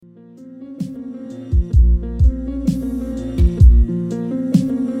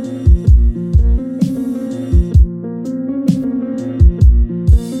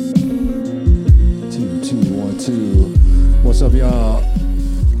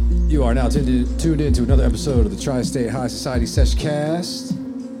You are now tuned into another episode of the Tristate High Society Seshcast,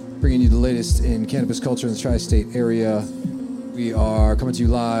 bringing you the latest in cannabis culture in the Tri-State area. We are coming to you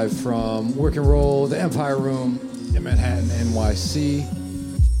live from Work and Roll, the Empire Room in Manhattan, NYC.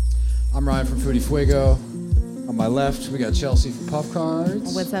 I'm Ryan from Foodie Fuego. On my left, we got Chelsea from Puff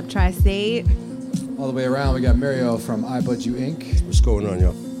Cards. What's up, Tri-State? All the way around, we got Mario from I Bud You Inc. What's going on,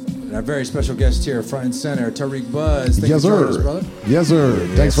 y'all? And our very special guest here, front and center, Tarik Buzz. Thank you for joining us, brother. Yes, sir.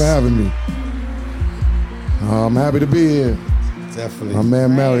 Yes. Thanks for having me. I'm happy to be here. Definitely. My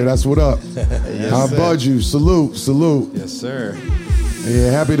man Mario, that's what up. Yes, I bud you. Salute. Yes, sir.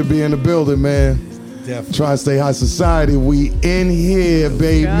 Yeah, happy to be in the building, man. Definitely. Tri-State High Society, we in here,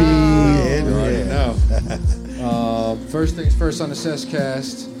 baby. First things first on the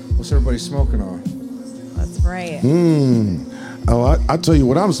Seshcast, what's everybody smoking on? That's right. Oh, I tell you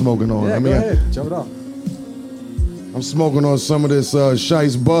what I'm smoking on. Yeah, go ahead. Jump it off. I'm smoking on some of this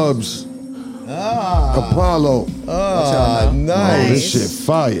Shice Bubs. Apollo. Nice. Oh, this shit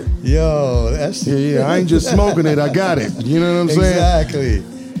fire. Yo, that's... Yeah, I ain't just smoking it, I got it. You know what I'm saying?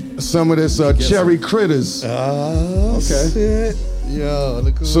 Exactly. Some of this cherry critters. Oh, okay. Shit. Yo,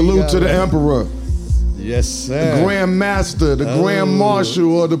 look who Salute to the Emperor. Yes, sir. The Grand Master, the Grand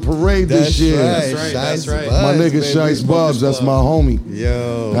Marshal of the parade this year. That's right. My nigga Shice Bubs, that's my homie.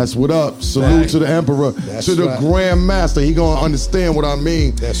 Yo. That's what up. Salute to the Emperor, to the Grand Master. He gonna understand what I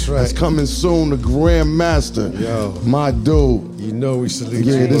mean. That's right. That's coming soon, the Grand Master. Yo. My dude. You know we salute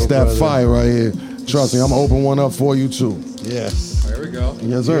you. Yeah, this that fire right here. Trust me, I'm gonna open one up for you too. Yes. There we go.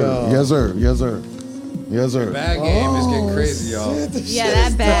 Yes, sir. Yo. Yes, sir. Yes, sir. Yes, sir. Bag game is getting crazy, y'all. Yeah,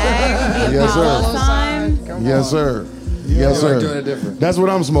 that bag. Yes, sir. Apollo sign. Yes, sir. Yes, Doing sir. it different. That's what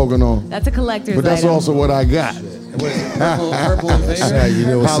I'm smoking on. That's a collector's But that's item. also what I got. What is it? Purple Invader? That's right. You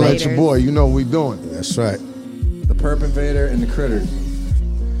know what's Holla up. at your boy. You know what we doing. That's right. The Perp Invader and the Critters.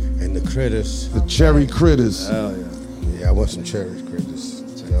 And the critters. The cherry critters. Hell yeah. Yeah, I want some cherry critters.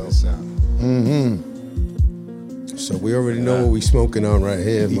 Check this out. So we already know what we smoking on right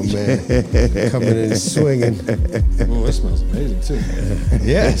here, my man. Coming in and swinging. Ooh, it smells amazing, too.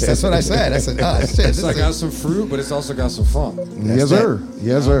 Yes, that's what I said. I said, shit. It's like got some fruit, but it's also got some funk. Yes, sir.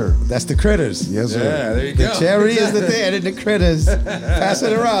 Yes, sir. That's the critters. Yes, sir. Yeah, there you The go. cherry is the thing, and the critters. Pass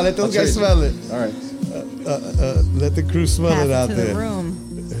it around. Let those guys smell it. All right. Let the crew smell Pass it out to there. the room.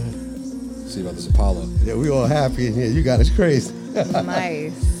 See about this Apollo. Yeah, we all happy in here. You got us crazy.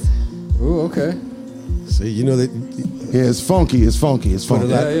 Nice. Ooh, okay. See, you know that. Yeah, it's funky. It's funky. It's funky.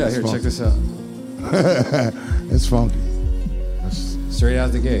 Yeah, It's here, funky. check this out. It's funky. Straight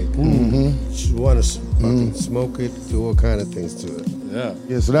out the gate. You want to fucking smoke it, do all kind of things to it. Yeah.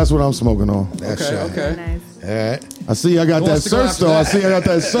 Yeah, so that's what I'm smoking on. That's Okay, right. okay. Nice. All right. I see I got Who that wants to go search after though. I that? see I got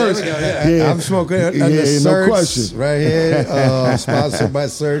that search. we go, yeah. I'm smoking under Yeah, no Search question. right here. Sponsored by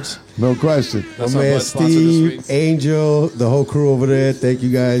Search. No question. That's My our man bud sponsor this Steve, week. Angel, the whole crew over there. Thank you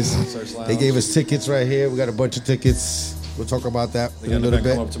guys. Search Lounge. They gave us tickets right here. We got a bunch of tickets. We'll talk about that They in a got an little event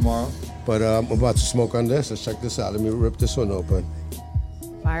bit. come up tomorrow. But I'm about to smoke on this. Let's check this out. Let me rip this one open.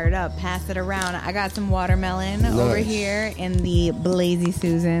 Fired up. Pass it around. I got some watermelon over Nice. here in the Blazy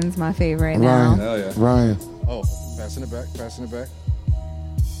Susans, my favorite now. Hell yeah. Ryan. Oh, passing it back. You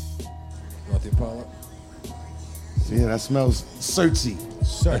want the Apollo? Yeah, that smells searchy.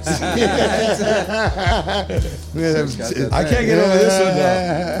 Search. Yeah, I can't get over this one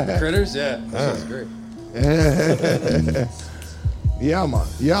though. The Critters? Yeah. That's great.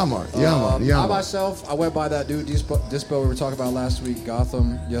 I myself, I went by that dude Dispo we were talking about last week,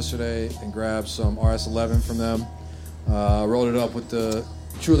 Gotham, yesterday, and grabbed some RS11 from them. Rolled it up with the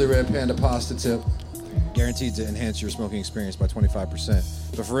Truly Red Panda pasta tip. Guaranteed to enhance your smoking experience by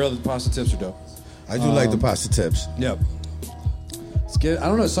 25%. But for real, the pasta tips are dope. I do like the pasta tips. Yep. It's good. I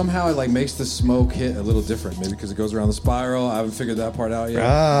don't know. Somehow it like makes the smoke hit a little different. Maybe because it goes around the spiral. I haven't figured that part out yet.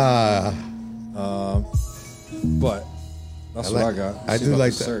 But that's what I got. I do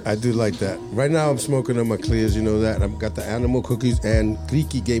like that. I do like that. Right now I'm smoking on my clears. You know that. I've got the animal cookies, and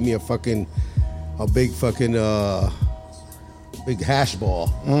Griki gave me a big hash ball.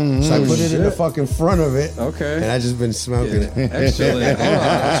 So I put it in the fucking front of it. Okay. And I just been smoking it. Actually, hold on.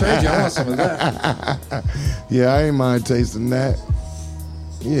 I'll trade you. I want some of that. Yeah, I ain't mind tasting that.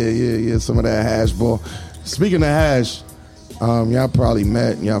 Yeah. Some of that hash ball. Speaking of hash, y'all probably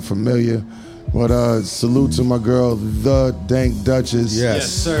met, y'all familiar. But salute to my girl, the Dank Duchess. Yes,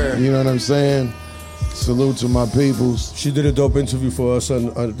 sir. You know what I'm saying? Salute to my peoples. She did a dope interview for us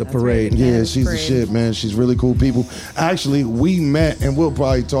on the parade. right. Yeah, Yeah, she's the great. shit, man. She's really cool people. Actually, we met, and we'll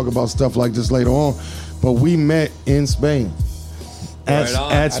probably talk about stuff like this later on, but we met in Spain. At Right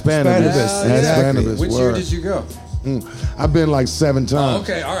on. Spanibus. Spanibus. At Exactly. Spanibus. Which year word. did you go? I've been like 7 times. Oh,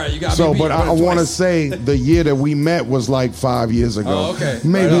 okay, all right, you got so, me. But I want to say the year that we met was like 5 years ago. Oh, okay.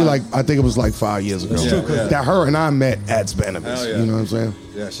 Maybe Right like, I think it was like 5 years ago. That's true, 'cause That her and I met at Cannabis. Hell yeah. You know what I'm saying?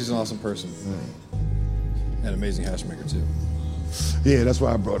 Yeah, she's an awesome person. And amazing hash maker, too. Yeah, that's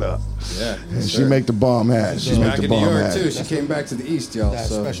why I brought up. Yeah. And she make the bomb hash. She's back in New York, too. She came back to the East, y'all. That's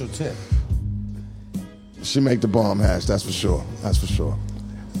so. special tip. She make the bomb hash, that's for sure. That's for sure.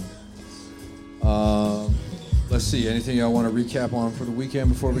 Let's see. Anything y'all want to recap on for the weekend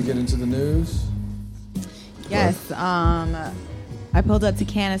before we get into the news? Yes. I pulled up to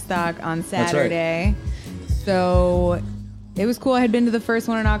Canistock on That's right. Saturday. So it was cool. I had been to the first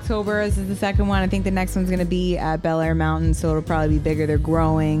one in October. This is the second one. I think the next one's going to be at Bel Air Mountain, so it'll probably be bigger. They're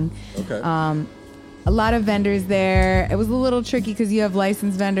growing. Okay. A lot of vendors there. It was a little tricky because you have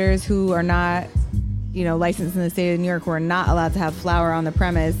licensed vendors who are not, licensed in the state of New York, who are not allowed to have flower on the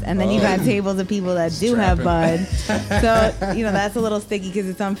premise. And then you got tables of people that do have bud. So, that's a little sticky because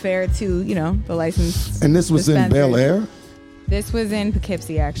it's unfair to, the licensed. And this was in Bel Air? This was in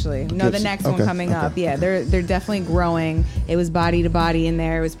Poughkeepsie, actually. No, the next one coming up. Yeah, they're definitely growing. It was body to body in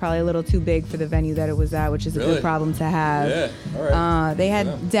there. It was probably a little too big for the venue that it was at, which is a good problem to have. Yeah, all right. They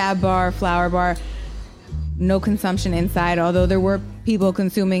had dab bar, flower bar. No consumption inside, although there were people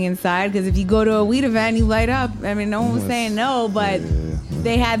consuming inside, because if you go to a weed event, you light up. I mean, no one was saying no, but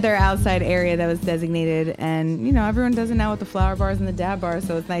they had their outside area that was designated, and, everyone does it now with the flower bars and the dab bars,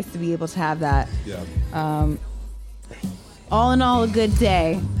 so it's nice to be able to have that. Yeah. All in all, a good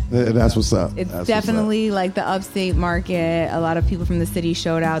day. That's what's up. It's definitely like the upstate market. A lot of people from the city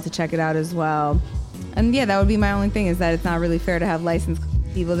showed out to check it out as well. And yeah, that would be my only thing, is that it's not really fair to have licensed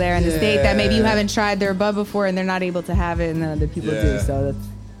people there in the state that maybe you haven't tried their bud before and they're not able to have it, and then other people do. So that's.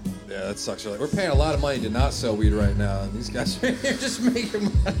 Yeah, that sucks. We're paying a lot of money to not sell weed right now, and these guys are here just making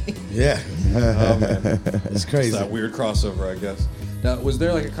money. Yeah. Oh, man. It's crazy. It's that weird crossover, I guess. Now, was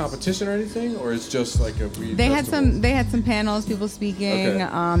there like a competition or anything, or it's just like a weed They festival? had some panels, people speaking.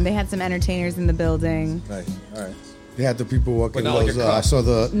 Okay. They had some entertainers in the building. Nice. All right. They had the people walking But not like those. a cup? I saw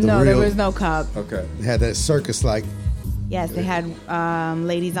the No, real. there was no cup. Okay. They had that circus like. Yes, they had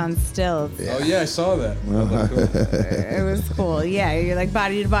ladies on stilts. Oh yeah, I saw that. That looked cool. It was cool. Yeah, you're like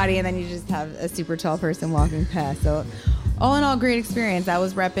body to body, and then you just have a super tall person walking past. So, all in all, great experience. I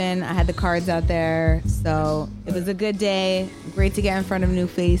was repping. I had the cards out there, so it was a good day. Great to get in front of new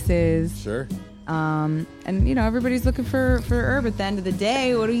faces. Sure. And everybody's looking for herb at the end of the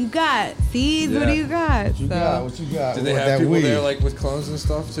day. What do you got? Seeds? What do you got? What you got? Did they What, have that people weed? there like with clones and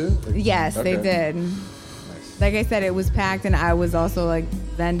stuff too? Yes, they Okay. did. Like I said, it was packed, and I was also like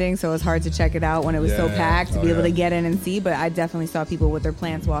vending, so it was hard to check it out when it was so Yeah. packed to Oh, be able yeah. to get in and see. But I definitely saw people with their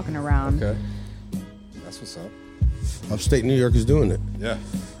plants walking around. Okay. That's what's up. Upstate New York is doing it. Yeah.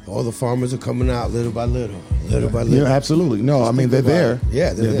 All the farmers are coming out little by little, little by little. Yeah, absolutely. No, I mean, they're there.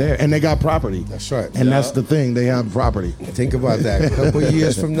 Yeah, they're there. And they got property. That's right. And that's the thing. They have property. Think about that. A couple of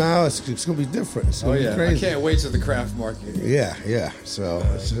years from now, it's going to be different. It's Oh going to yeah. be crazy. I can't wait to the craft market. Yeah. So,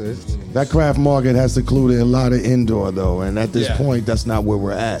 it's That craft market has included a lot of indoor, though. And at this Yeah. point, that's not where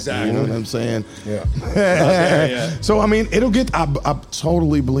we're at. Exactly. You know what I'm saying? yeah. Yeah. So, I mean, it'll get, I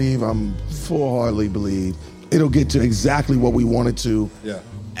totally believe, I'm full-heartedly believe, it'll get to exactly what we wanted to Yeah.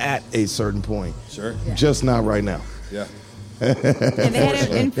 at a certain point. Sure. Just not right now. Yeah. And they had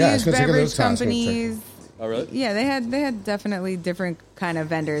Yeah, infused it's gonna take a little beverage time, it's gonna take- companies. Oh really? Yeah, they had definitely different kind of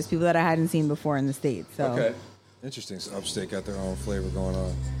vendors, people that I hadn't seen before in the States. So Okay. Interesting. So Upstate got their own flavor going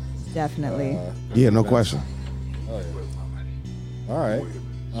on. definitely. Yeah, no question. Oh yeah. All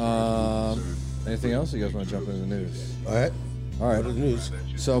right. Anything else? You guys want to jump into the news? All right. All right. What are the news?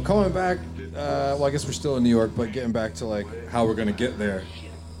 So coming back, well, I guess we're still in New York, but getting back to like how we're gonna get there.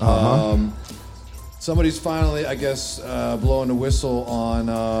 Somebody's finally, I guess, blowing the whistle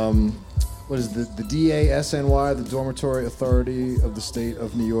on what is the DASNY, the Dormitory Authority of the State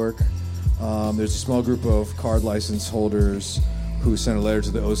of New York. There's a small group of card license holders who sent a letter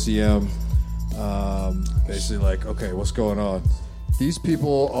to the OCM, basically like, okay, what's going on? These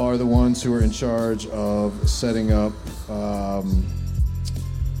people are the ones who are in charge of setting up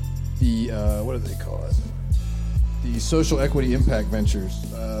the what do they call it? The Social Equity Impact Ventures,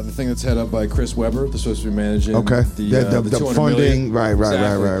 the thing that's headed up by Chris Weber. They're supposed to be managing Okay. the The 200 funding. million. Right.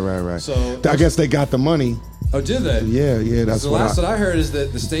 Exactly. So I guess they got the money. oh, did they? Yeah, that's So the what last that I heard is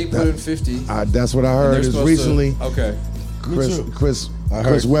that the state put in 50. that's what I and heard they're is supposed recently To, okay. Chris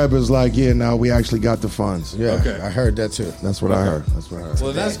Chris Webber's like, yeah, now we actually got the funds. Yeah, Okay. I heard that too. That's what I heard. That's what I heard.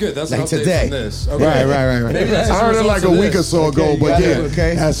 Well, that's good. That's Like an update today. from this. Okay. Right. Maybe that's I heard it like a week or so ago, but got yeah, it,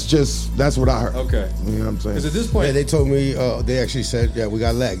 okay. that's what I heard. Okay. You know what I'm saying? Because at this point, Yeah, they told me. They actually said, "Yeah, we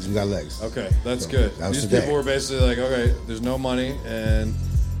got legs. We got legs." okay, that's good. that was These today. people were basically like, okay, there's no money, and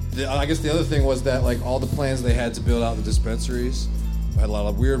I guess the other thing was that like all the plans they had to build out the dispensaries had a lot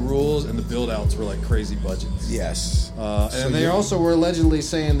of weird rules, and the build-outs were like crazy budgets. Yes. And they also were allegedly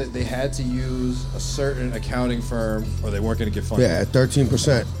saying that they had to use a certain accounting firm, or they weren't going to get funded. Yeah, at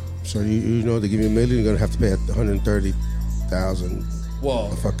 13%. So you know, they give you $1 million, you're gonna have to pay $130,000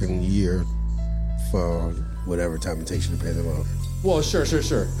 Well, a fucking year for whatever time it takes you to pay them off. well, sure.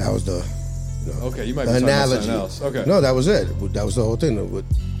 That was the Okay, you might be the talking about analogy. something else. Okay. No, that was it. That was the whole thing.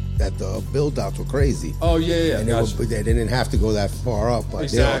 That the build outs were crazy. Oh yeah. And Gotcha. they didn't have to go that far up. But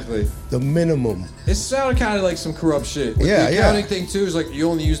Exactly. The minimum. It sounded kind of like some corrupt shit. With Yeah, the yeah. accounting thing too is like you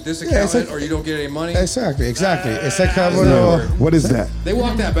only use this Yeah, it's accountant like- or you don't get any money. Exactly. It's like kind of No. What is that? They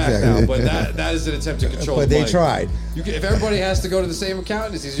walk that back Exactly. now, but that is an attempt to control. But the they money. tried. If everybody has to go to the same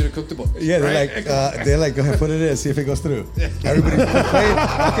accountant, it's easier to cook the books. Yeah, right? they're like, go ahead, put it in, see if it goes through. Everybody playing.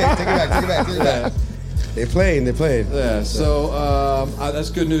 Okay, take it back. They're playing. Yeah, so that's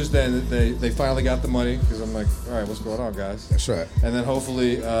good news then. That they finally got the money because I'm like, all right, what's going on, guys? That's right. And then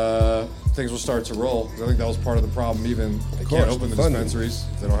hopefully things will start to roll. 'Cause I think that was part of the problem. Even they course, can't open the funding. dispensaries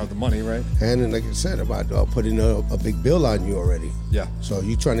if they don't have the money, right? And then, like I said, about putting a big bill on you already. Yeah. So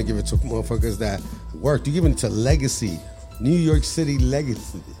you trying to give it to motherfuckers that work. You're giving it to Legacy. New York City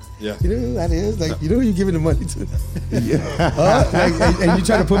Legacy. Yeah. You know who that is? Like, you know who you're giving the money to? Yeah. And you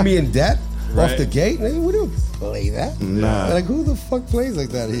trying to put me in debt Right. off the gate? Nigga, we don't play that. Nah. Like, who the fuck plays like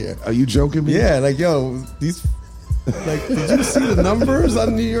that here? Are you joking me? Yeah, like, yo, these... Like, did you see the numbers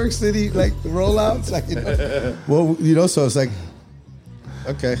on New York City, like, rollouts? Like, well, so it's like,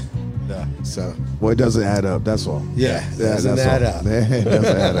 okay. Yeah. So, Well, it doesn't add up. That's all. yeah, doesn't add up. It doesn't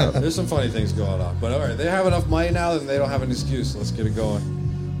add up. There's some funny things going on. But all right, they have enough money now, then they don't have an excuse. Let's get it going.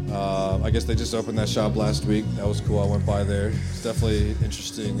 I guess they just opened that shop last week. That was cool. I went by there. It's definitely an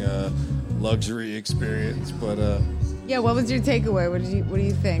interesting luxury experience. But Yeah, what was your takeaway? What do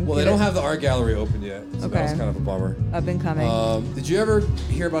you think? well, they don't have the art gallery open yet, so that was Okay. kind of a bummer. Up and coming. Did you ever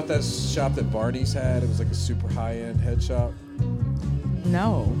hear about that shop that Barney's had? It was like a super high-end head shop.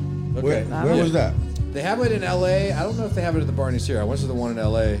 No. Okay, Where was that? They have it in LA. I don't know if they have it at the Barney's here. I went to the one in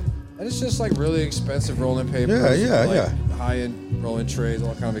LA, and it's just like really expensive rolling papers. Yeah. High-end rolling trays,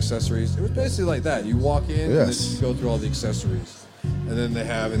 all kind of accessories. It was basically like that. You walk in and Yes. then you go through all the accessories, and then they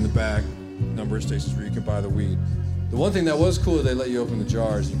have in the back number of stations where you can buy the weed. The one thing that was cool, they let you open the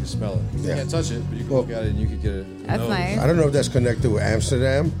jars and you can smell it. You Yeah. can't touch it, but you can Well, look at it and you can get it. That's nice. I don't know if that's connected with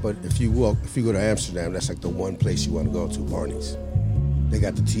Amsterdam, but if you go to Amsterdam, that's like the one place you want to go to, Barney's. They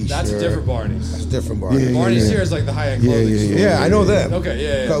got the T-shirt. That's a different Barney's. That's different Barney's. Yeah, Barney's yeah. here is like the high-end clothing store. Yeah, I know them.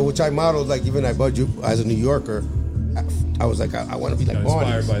 Okay, yeah. Which I modeled, like, even I bought you as a New Yorker. I was like, I want to be like Got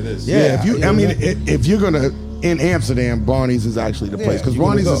Barney's. inspired by this. Yeah, Yeah, if you're gonna in Amsterdam, Barney's is actually the place because you're gonna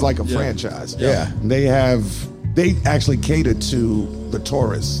Barney's go. is like a Yeah. franchise. Yeah. They actually cater to the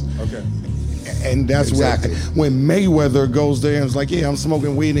tourists, Okay. and that's Exactly. when Mayweather goes there and is like, "Yeah, I'm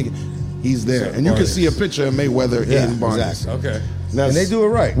smoking weed," and he's there, So and you can Barney's. see a picture of Mayweather Yeah, in Barney's. exactly. Okay. That's And they do it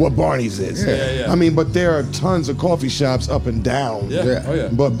right. What Barney's is. Yeah. I mean, but there are tons of coffee shops up and down. Yeah. Yeah. Oh, yeah.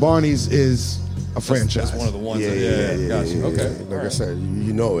 But Barney's is a franchise. That's one of the ones. Yeah, that, yeah, Gotcha. yeah, Okay. Like All I right. said,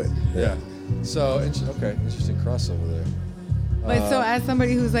 you know it. Yeah. So, interesting crossover there. But so, as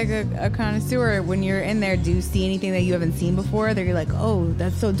somebody who's like a connoisseur, when you're in there, do you see anything that you haven't seen before? That you're like, oh,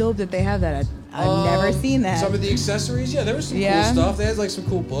 that's so dope that they have that. I've never seen that. Some of the accessories, yeah, there was some Yeah. cool stuff. They had like some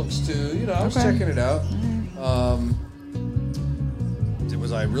cool books too. I was Okay. checking it out.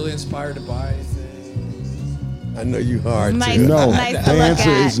 Was I really inspired to buy anything? I know you hard Nice. too. No, Nice to the look answer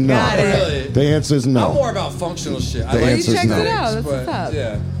at. is no. Got it. Really? The answer is I'm no. more about functional shit. I The like answer you is these checked no. it things, out. That's but what's up.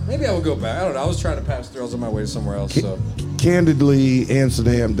 yeah, maybe I will go back. I don't know. I was trying to pass through. I was on my way somewhere else. So Candidly,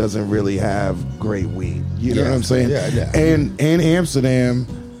 Amsterdam doesn't really have great weed. You know Yeah. what I'm saying? Yeah. And in Amsterdam,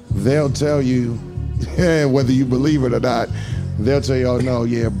 they'll tell you, whether you believe it or not, they'll tell you, oh, no,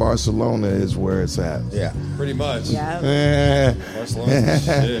 yeah, Barcelona is where it's at. Yeah. pretty much. Yeah. Eh. Barcelona's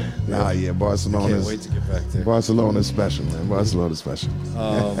the shit. Nah, yeah, Can't Barcelona's wait to get back there. Barcelona's special, man. Barcelona's special.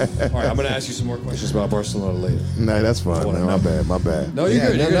 All right, I'm going to ask you some more questions about Barcelona later. Nah, that's fine, wanna man. know. My bad. No, you're Yeah,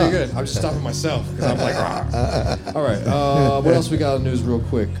 good. no, You're good. no. You're good. I'm just stopping myself because I'm like, rah. All right. What else we got in the news real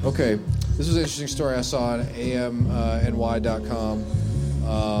quick? Okay. This was an interesting story I saw on amny.com.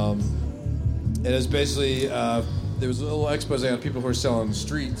 It is basically, there was a little expose on people who are selling on the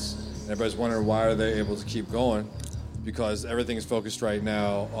streets. And everybody's wondering why are they able to keep going. because everything is focused right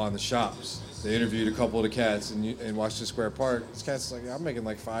now on the shops. They interviewed a couple of the cats in Washington Square Park. This cat's like, I'm making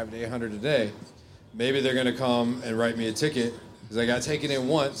like $500 to $800 a day. Maybe they're gonna come and write me a ticket because I got taken in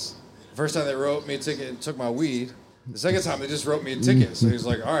once. The first time they wrote me a ticket and took my weed. The second time they just wrote me a ticket. So he's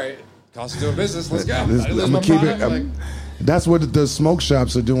like, all right, cost of doing business, let's go. That's what the smoke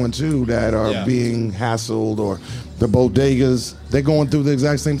shops are doing too, that are being hassled, or the bodegas. They're going through the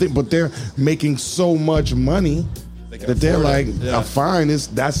exact same thing, but they're making so much money that they're like, a fine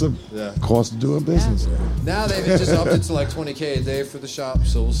that's a cost of doing business. Now they've just upped it to like $20K a day for the shop,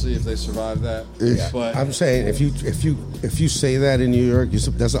 so we'll see if they survive that. Yeah. But I'm saying if you say that in New York,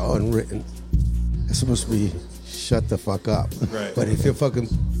 that's an unwritten. It's supposed to be shut the fuck up. Right. But if you're fucking,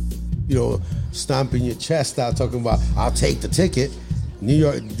 stomping your chest out talking about I'll take the ticket, New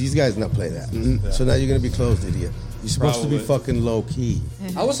York, these guys not play that. Mm-hmm. So now you're gonna be closed, idiot. You're supposed to be fucking low key.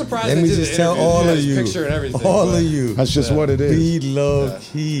 I was surprised. Let me just tell all of you, picture and everything, all of you. That's just what it is. Be low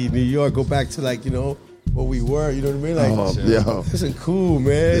key. New York, go back to like what we were. You know what I mean? Like, this isn't cool,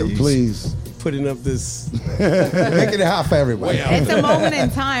 man. Yeah, please. Putting up this, making it hot for everybody. It's a moment in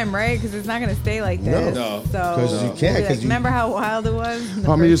time, right? Because it's not going to stay like this. No. Because you can't. Like, remember how wild it was?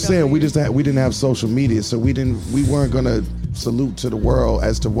 I'm just saying, we didn't have social media, so we weren't gonna salute to the world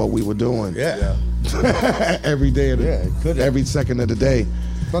as to what we were doing. Yeah. Every day, every second of the day,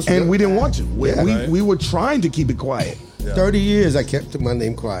 and we didn't want to. We were trying to keep it quiet. Yeah. 30 years I kept my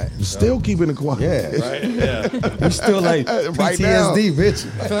name quiet. Still keeping it quiet. Yeah. Right? Yeah. We're still like right PTSD, now. bitch.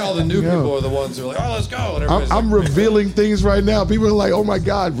 I feel like all the new people are the ones who are like, oh, let's go. And I'm revealing things right now. People are like, oh my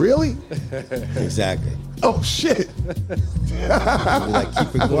God, really? Exactly. Oh shit. Like,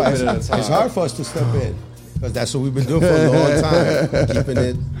 keep it quiet. It's hard for us to step in because that's what we've been doing for a long time, keeping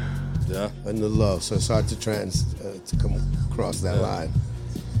it in the low. So it's hard to come across that line.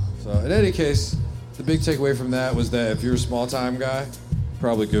 So in any case, the big takeaway from that was that if you're a small-time guy,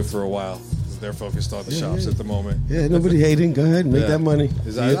 probably good for a while. They're focused on the shops at the moment. Yeah, nobody hating. Go ahead, make that money.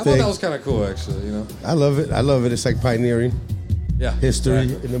 I thought that was kind of cool, actually. I love it. It's like pioneering. Yeah, history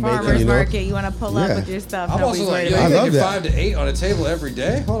in the Farmers making. market, you want to pull up with your stuff. I'm also like, you making 5 to 8 on a table every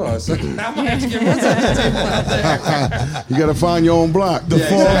day? Hold on a second. How much get what's on the table out there? You got to find your own block. The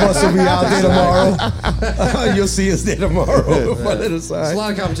four of us will be out there tomorrow. You'll see us there tomorrow. There's a lot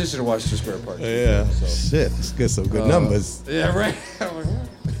of competition to Washington Square Park. Yeah. So. Shit, let's get some good numbers. Yeah, right.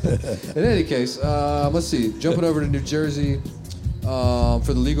 In any case, let's see. Jumping over to New Jersey.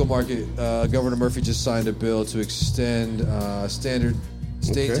 For the legal market, Governor Murphy just signed a bill to extend standard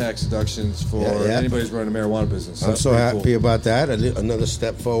state tax deductions for anybody who's running a marijuana business. I'm so happy about that. Another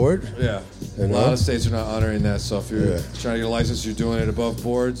step forward. Yeah. A lot of states are not honoring that. So if you're trying to get a license, you're doing it above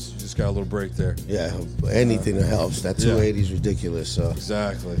boards, you just got a little break there. Yeah, anything that helps. That 280 is ridiculous. So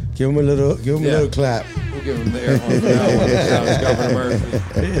exactly. Give him a little clap. We'll give him the air horn for that one. Governor Murphy.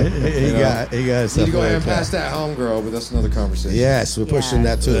 He got you need to go ahead and pass that home, girl, but that's another conversation. Yes, we're pushing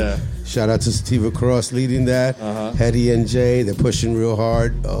that too. Yeah. Shout out to Sativa Cross leading that. Hetty and Jay, they're pushing real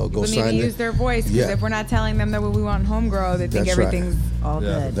hard. Go People sign need to use their voice because if we're not telling them that we want home grow, they think everything's all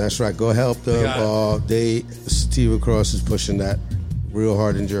good. That's right. Go help them. Sativa Cross is pushing that real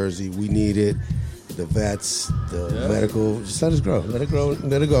hard in Jersey. We need it. The vets, the medical, just let us grow. Let it grow.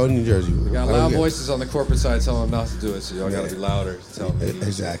 Let it go in New Jersey. We got loud voices on the corporate side telling them not to do it, so y'all got to be louder to tell them.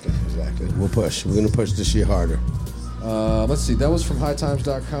 Exactly. We'll push. We're going to push this year harder. Let's see. That was from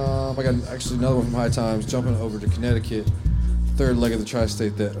hightimes.com. I got actually another one from High Times. Jumping over to Connecticut, third leg of the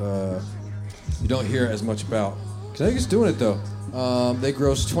tri-state that you don't hear as much about. Connecticut's doing it though. They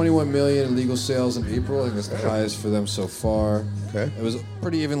grossed $21 million in legal sales in April. I think that's the highest for them so far. Okay. It was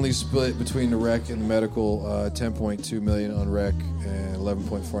pretty evenly split between the rec and the medical. $10.2 million on rec and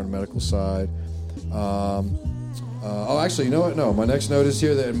 $11.4 on the medical side. Actually, you know what? No, my next note is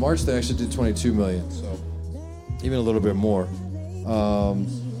here that in March they actually did $22 million. So even a little bit more.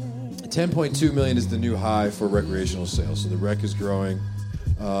 $10.2 million is the new high for recreational sales. So the rec is growing,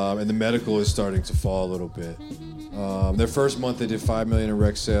 and the medical is starting to fall a little bit. Their first month they did $5 million in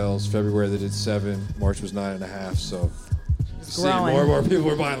rec sales. February they did $7 million. March was $9.5 million. So more and more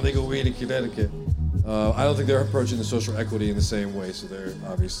people are buying legal weed in Connecticut. I don't think they're approaching the social equity in the same way. So they're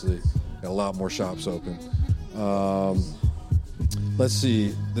obviously got a lot more shops open. Let's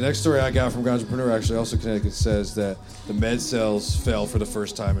see. The next story I got from Entrepreneur, actually, also Connecticut, says that the med sales fell for the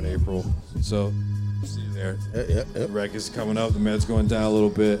first time in April. So, see there. The rec is coming up. The med's going down a little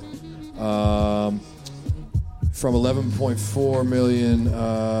bit. From $11.4 million.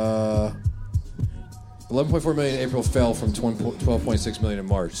 $11.4 million in April fell from $12.6 million in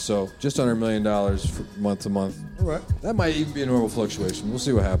March. So, just under $1 million for month to month. All right. That might even be a normal fluctuation. We'll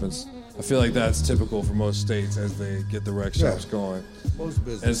see what happens. I feel like that's typical for most states as they get the rec shops going. Most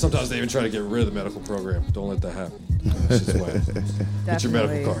business. And sometimes they even try to get rid of the medical program. Don't let that happen. That's just why. Get your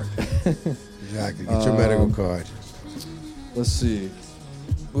medical card. Exactly. Get your medical card. Let's see.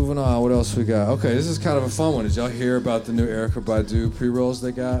 Moving on, what else we got? Okay, this is kind of a fun one. Did y'all hear about the new Erykah Badu pre-rolls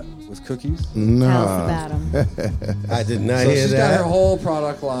they got with cookies? Tell us about them. I did not So hear she's that. got her whole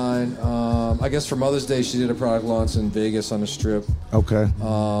product line. I guess for Mother's Day, she did a product launch in Vegas on the Strip. Okay.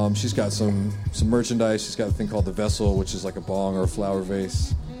 She's got some merchandise. She's got a thing called the Vessel, which is like a bong or a flower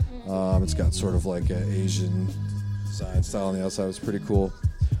vase. It's got sort of like an Asian design style on the outside. It's pretty cool.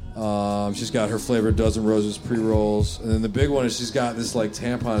 She's got her flavored Dozen Roses pre-rolls. And then the big one is she's got this like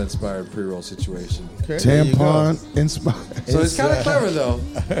tampon-inspired pre-roll situation. Okay, Tampon inspired. So it's kind of clever, though.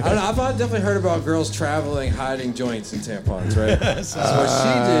 I don't know. I've definitely heard about girls traveling, hiding joints in tampons, right? So what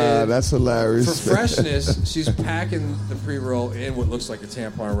she did, That's hilarious. for freshness, she's packing the pre-roll in what looks like a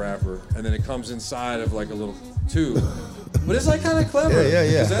tampon wrapper, and then it comes inside of like a little tube. But it's like kind of clever. Yeah.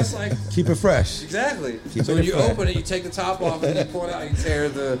 Because that's like... Keep it fresh. Exactly. Keep So it when you fresh. open it, you take the top off, and then you pull it out, you tear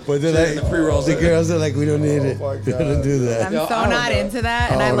the pre-rolls. The girls are like, we don't need it. my We don't do that. I'm Yo, so I don't not know. into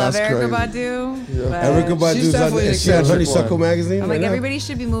that, and Oh, I love that's Erykah crazy. Badu. but Erykah Badu's definitely an on, she on eccentric Honeysuckle one. magazine. I'm right like, now? everybody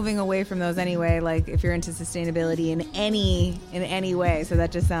should be moving away from those anyway. Like, if you're into sustainability in any way, so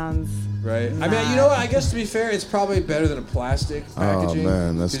that just sounds Right. I mean, you know what? I guess to be fair, it's probably better than a plastic packaging.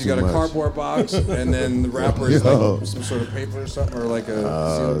 man, that's 'cause you got too a much. cardboard box, and then the wrapper is Yo. like some sort of paper or something, or like a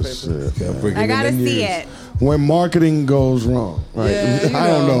Oh, sealed paper. shit. I gotta see it. When marketing goes wrong, right? Yeah, you I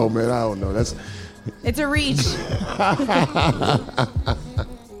don't know. know, man. I don't know. That's It's a reach.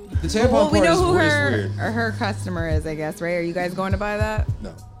 The tampon Well, we part know is who weird. her customer is, I guess, right? Are you guys going to buy that?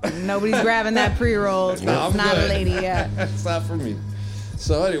 No. Nobody's grabbing that pre-roll. It's I'm not good. a lady yet. It's not for me.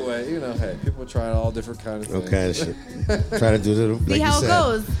 So anyway, you know, hey, people are trying all different kinds of All things. kind of shit. Try to do the See like how you it said.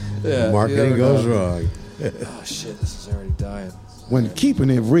 goes. Yeah, you Marketing never goes know. wrong. Oh shit, this is already dying. when keeping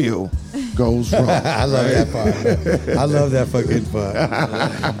it real goes wrong. I love that part. I love that fucking part.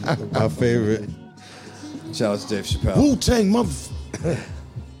 My favorite. Shout out to Dave Chappelle. Wu-Tang mother.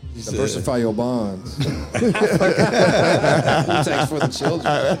 Diversify your bonds. Thanks for the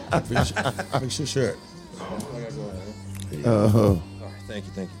children. Fix your shirt. All right, thank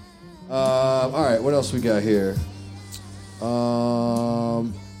you. All right, what else we got here?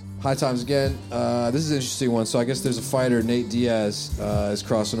 High Times again. This is an interesting one. So I guess there's a fighter, Nate Diaz, is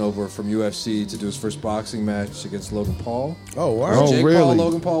crossing over from UFC to do his first boxing match against Logan Paul. Oh, wow. Oh, Jake really? Paul,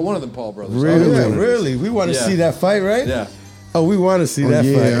 Logan Paul, one of them Paul brothers. Really? Yeah, really? We want to Yeah. see that fight, right? Yeah. Oh, we want to see Oh, that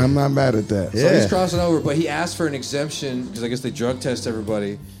fight. yeah, I'm not mad at that. So Yeah. he's crossing over, but he asked for an exemption because I guess they drug test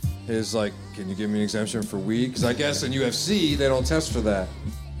everybody. He's like, can you give me an exemption for weed? Because I guess in UFC, they don't test for that.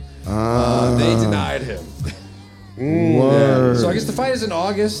 They denied him. Word. So I guess the fight is in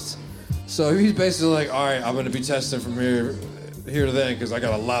August. So he's basically like, all right, I'm going to be testing from here to then because I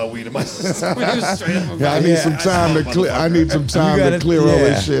got a lot of weed in my system. He was straight up Yeah, I about need it. some time to clear. I need some time You gotta- to clear all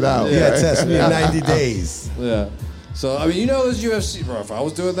this shit out. You got to right? test me in 90 days. Yeah. So, I mean, you know, this UFC, bro, if I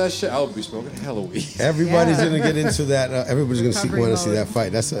was doing that shit, I would be smoking hella weed. Everybody's Yeah. going to get into that. Everybody's going to Recovery want to see mode. that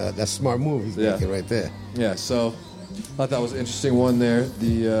fight. That's a smart move he's Yeah. making right there. Yeah, so I thought that was an interesting one there.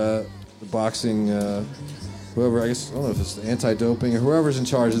 The boxing, whoever, I guess, I don't know if it's the anti-doping or whoever's in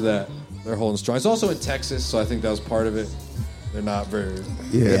charge of that, they're holding strong. It's also in Texas, so I think that was part of it. They're not very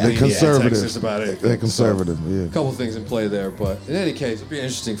Yeah, they're lenient in conservative. Texas about it. They're conservative, So, yeah. a couple things in play there, but in any case, it'd be an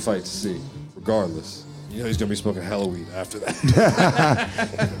interesting fight to see, regardless. You know he's going to be smoking hella weed after that.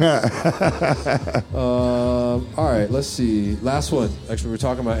 All right, let's see. Last one. Actually, we're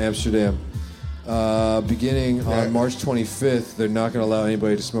talking about Amsterdam. Beginning on March 25th, they're not going to allow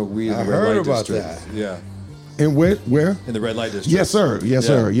anybody to smoke weed in I the red heard light about district. that. Yeah, And where? in the red light district. Yes, sir. Yes,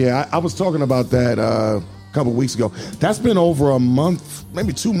 sir. Yeah, I was talking about that a couple weeks ago. That's been over a month,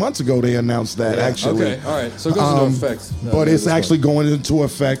 maybe 2 months ago. They announced that actually. Okay, all right. So it goes into effect. But it's this actually month. going into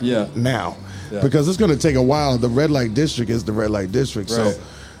effect Yeah. now. Yeah. Because it's going to take a while. The red light district is the red light district. Right. So,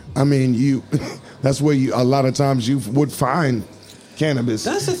 I mean, that's where a lot of times you would find cannabis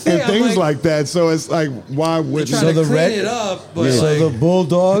That's the thing, and I'm things like- like that. So it's like, why They're would trying So to the clean red- it up, but So like, the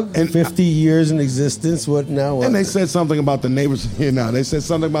Bulldog, And- 50 years in existence. What now? What? And they said something about the neighbors. They said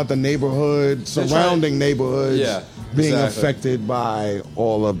something about the neighborhood, surrounding neighborhoods, Yeah, being exactly. affected by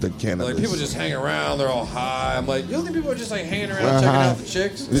all of the cannabis. like people just hang around, they're all high. I'm like, you don't think people are just like hanging around checking out the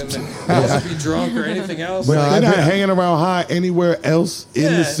chicks and they also be drunk or anything else? But Like, they're not hanging around high anywhere else in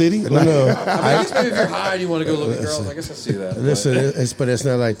Yeah. the city. No, no. I mean, I guess maybe if you're high and you want to go look at girls, I guess I see that. but- Listen, but it's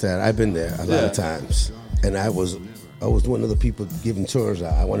not like that. I've been there a lot Yeah. of times, and I was one of the people giving tours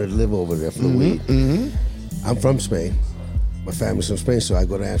out. I wanted to live over there for the week. I'm from Spain, my family's from Spain, so I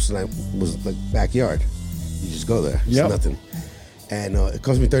go to Amsterdam. It was like backyard. You just go there. It's nothing. And it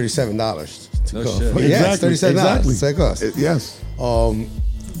cost me $37 to go. Shit. Yeah, it's $37. Exactly. That's what it costs. Yes.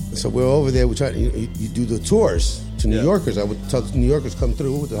 So we're over there. We try. You do the tours to New Yorkers. I would tell New Yorkers come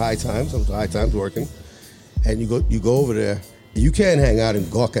through with the high times. I was the high times working, and you go over there. You can't hang out and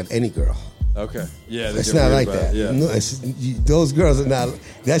gawk at any girl. Okay. Yeah, it's not like that. Yeah. No, those girls are not.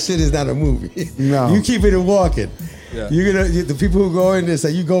 That shit is not a movie. No. You keep it walking. Yeah. The people who go in there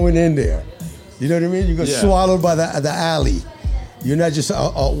say you going in there. You know what I mean? You get swallowed by the alley. You're not just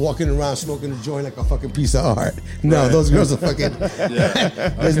walking around smoking a joint like a fucking piece of art. No, those girls are fucking.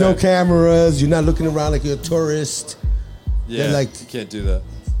 There's no cameras. You're not looking around like you're a tourist. Yeah, they're like, you can't do that.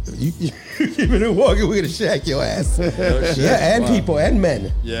 You keep it walking, we're gonna shack your ass. And people and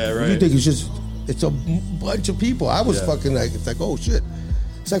men. Yeah, right. You think it's a bunch of people. I was fucking like, it's like, oh shit.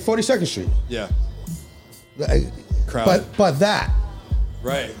 It's like 42nd Street. Yeah. Like, but that.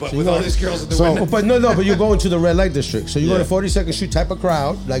 Right, but with all these girls at the window. But but you're going to the red light district. So you go to 42nd Street type of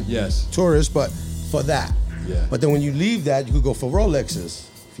crowd, like tourists, but for that. Yeah. But then when you leave that, you could go for Rolexes.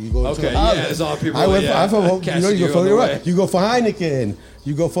 If you go to there's all people. you go for Heineken.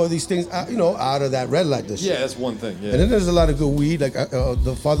 You go for these things, out of that red light district. Yeah, that's one thing. Yeah. And then there's a lot of good weed. Like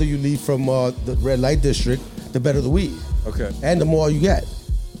the farther you leave from the red light district, the better the weed. Okay. And the more you get.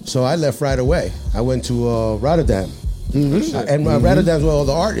 So I left right away. I went to Rotterdam. Mm-hmm. And Rotterdam's where all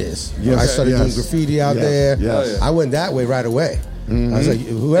the art is. Yes. I started doing graffiti out there. Yes. I went that way right away. Mm-hmm. I was like,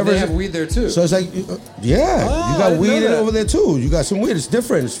 whoever. They have weed there too. So it's like, you got weed over there too. You got some weed. It's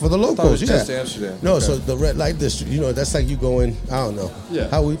different. It's for the locals. It was just Amsterdam. No, so the red light district. That's like you going. I don't know. Yeah.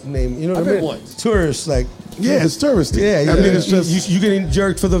 How we name? You know what I mean? Once. Tourists like. Yeah, it's touristy. Yeah. I mean, it's just you getting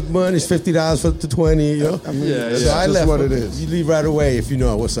jerked for the money. It's $50 for the 20. You know. I mean, So I left. what it is. You leave right away if you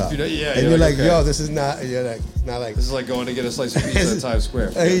know what's up. And you're like, yo, this is not. You're like, not like. This is like going to get a slice of pizza at Times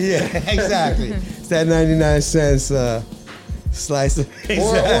Square. Yeah, exactly. It's that 99 cents slice of pizza.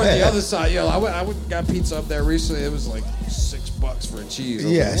 Or on the other side, I went and got pizza up there recently. It was like $6 for a cheese.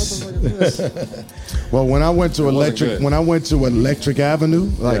 Yes. Like, what the fuck is this? Well, when I went to Electric Avenue,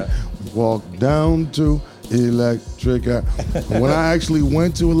 walk down to Electric Avenue. When I actually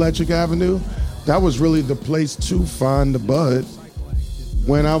went to Electric Avenue, that was really the place to find the bud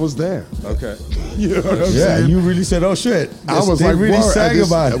when I was there. Okay. You know what I'm saying? You really said, oh shit. I was they like, really word. sang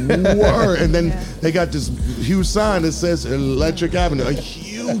about it. Word. And then they got this huge sign that says Electric Avenue, a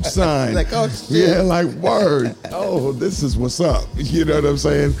huge sign. Like, oh shit. Yeah, like word. Oh, this is what's up. You know what I'm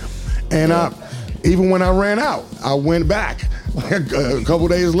saying? And even when I ran out, I went back. A couple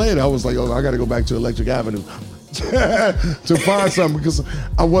days later, I was like, I got to go back to Electric Avenue to find something because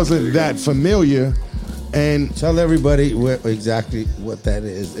I wasn't that familiar. And tell everybody exactly what that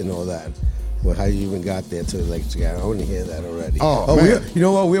is and all that. How you even got there to Electric Avenue. I want to hear that already. Oh man. You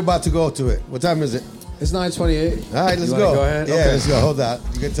know what? We're about to go to it. What time is it? It's 9:28. All right, let's go. Go ahead? Yeah, okay. Let's go. Hold on.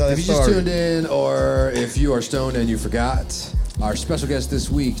 You can tell that If you story. just tuned in or if you are stoned and you forgot, our special guest this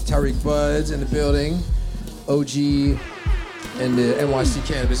week, Tarik Buds in the building, OG in the NYC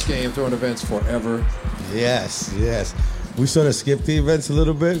cannabis game, throwing events forever. Yes. We sort of skipped the events a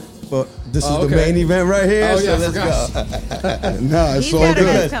little bit, but this is the okay. main event right here. Oh, so yeah, let's go. No, it's He's all got good.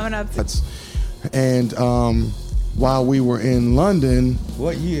 events coming up. And while we were in London,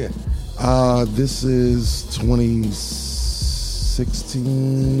 What year? this is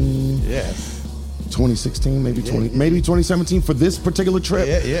 2016. Yes. 2016, maybe 2017 for this particular trip.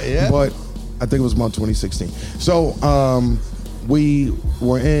 Yeah. But I think it was about 2016. So we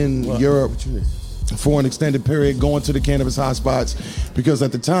were in Europe for an extended period, going to the cannabis hotspots because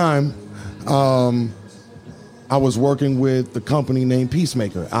at the time I was working with the company named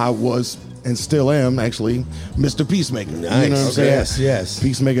Peacemaker. I was and still am actually Mr. Peacemaker. Nice. You know what I'm saying? Yes.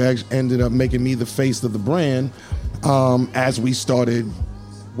 Peacemaker ended up making me the face of the brand as we started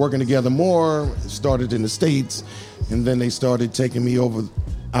working together more. Started in the States, and then they started taking me over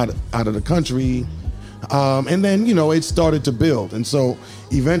out of the country. And then, it started to build. And so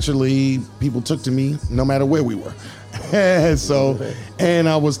eventually people took to me no matter where we were. And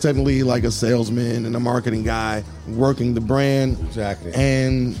I was technically like a salesman and a marketing guy working the brand. Exactly.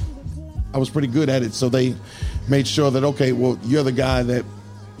 And I was pretty good at it. So they made sure that, okay, well, you're the guy that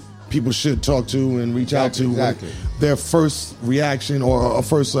people should talk to and reach out to. Exactly. Their first reaction or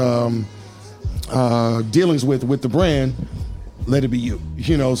first dealings with the brand, let it be you,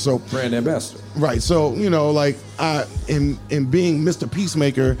 so Brand ambassador. right. So, like in being Mr.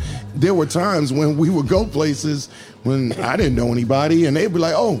 Peacemaker, there were times when we would go places when I didn't know anybody and they'd be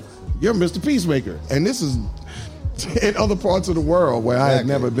like, oh, you're Mr. Peacemaker. And this is in other parts of the world where I had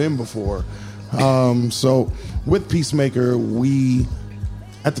never been before. So with Peacemaker,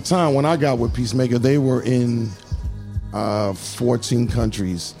 at the time when I got with Peacemaker, they were in 14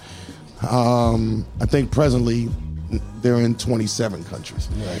 countries. I think presently they're in 27 countries.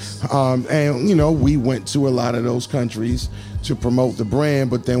 Nice. And, we went to a lot of those countries to promote the brand,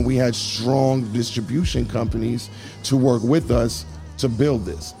 but then we had strong distribution companies to work with us to build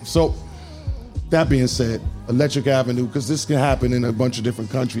this. So that being said, Electric Avenue, because this can happen in a bunch of different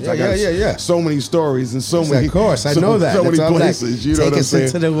countries. I got so many stories and so many. Of course, I know that. So many places. You know what I'm saying? Take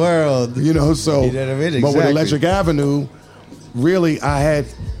us into the world. So. You know what I mean? Exactly. But with Electric Avenue, really, I had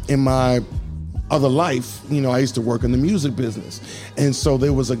in my other life, I used to work in the music business, and so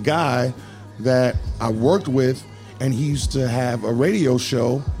there was a guy that I worked with, and he used to have a radio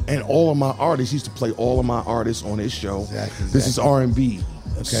show, and all of my artists, he used to play all of my artists on his show. Exactly. This is R&B.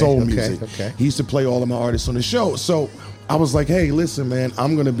 Soul music. Okay. He used to play all of my artists on the show. So I was like, hey, listen, man,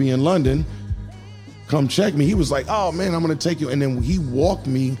 I'm going to be in London. Come check me. He was like, oh, man, I'm going to take you. And then he walked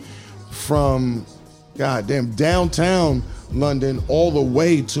me from, downtown London all the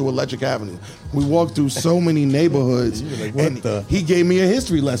way to Electric Avenue. We walked through so many neighborhoods. He gave me a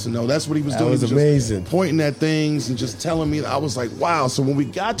history lesson, though. That's what he was doing. That was amazing. Pointing at things and just telling me. I was like, wow. So when we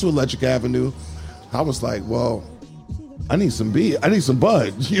got to Electric Avenue, I was like, well, I need some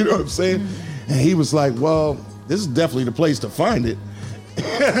bud, you know what I'm saying? And he was like, well, this is definitely the place to find it.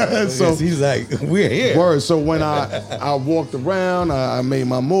 So he's like, we're here. Word. So when I walked around, I made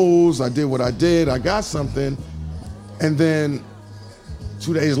my moves, I did what I did, I got something, and then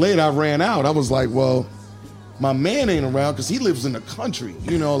 2 days later I ran out. I was like, well, my man ain't around because he lives in the country,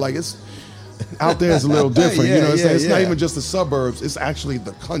 it's out there is a little different, it's not even just the suburbs, it's actually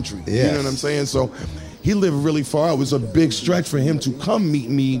the country, you know what I'm saying? So he lived really far out. It was a big stretch for him to come meet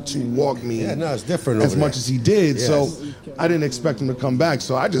me, to walk me. Yeah, no, it's different as much as he did. Yes. So I didn't expect him to come back.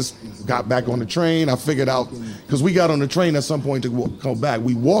 So I just got back on the train. I figured out, because we got on the train at some point to come back.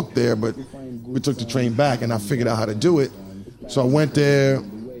 We walked there, but we took the train back, and I figured out how to do it. So I went there.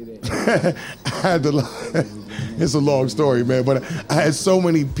 I had to. It's a long story, man, but I had so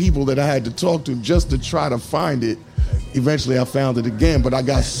many people that I had to talk to just to try to find it. Eventually, I found it again, but I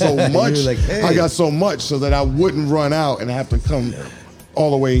got so much. Like, hey. I got so much so that I wouldn't run out and have to come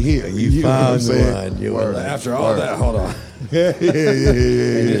all the way here. You found one. You were like, after all that, hold on. Yeah.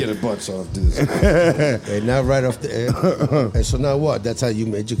 Get a butt so do this. Okay, now right off the air. And so now what? That's how you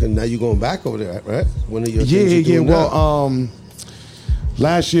made. Now you're going back over there, right? One of your things you're doing now?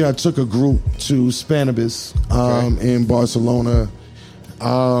 Last year I took a group to Cannabis in Barcelona,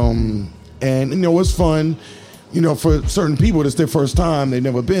 and it was fun. For certain people, it's their first time. They've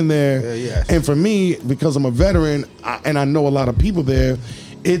never been there. Yes. And for me, because I'm a veteran and I know a lot of people there,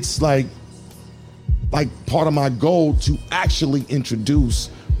 it's like part of my goal to actually introduce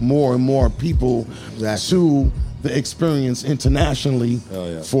more and more people to the experience internationally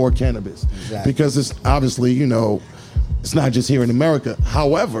for cannabis. Exactly. Because it's obviously, it's not just here in America.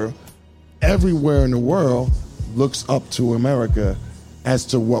 However, everywhere in the world looks up to America as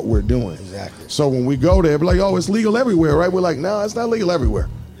to what we're doing. Exactly. So when we go there, we're like, oh, it's legal everywhere, right? We're like, no, it's not legal everywhere.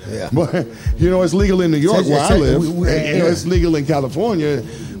 Yeah. But, it's legal in New York where I live. It's legal in California.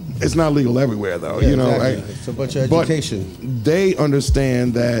 It's not legal everywhere, though. Exactly. Right? It's a bunch of education. But they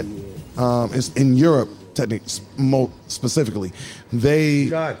understand that it's in Europe, specifically,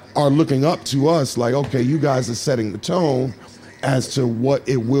 they are looking up to us like, okay, you guys are setting the tone as to what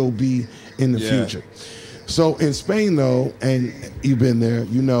it will be in the future. So in Spain, though, and you've been there,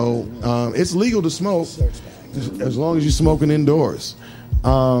 it's legal to smoke as long as you're smoking indoors.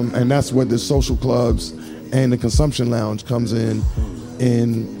 And that's what the social clubs and the consumption lounge comes in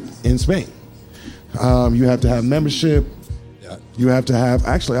Spain. You have to have membership. You have to have,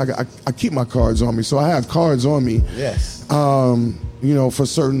 actually, I keep my cards on me. So I have cards on me. Yes. For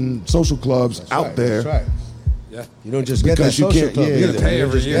certain social clubs out there. That's right. Yeah. You don't just get that social club. You got to pay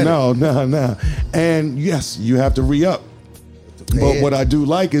every year. No. And yes, you have to re-up. But what I do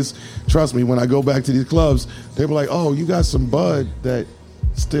like is, trust me, when I go back to these clubs, they were like, oh, you got some bud that's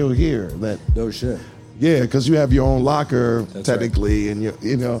still here. No shit. Yeah, because you have your own locker, technically, right.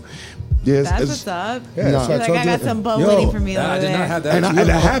 and yes, that's what's up. Yeah, no. Like, I got some bud waiting for me over I did there. not have that. And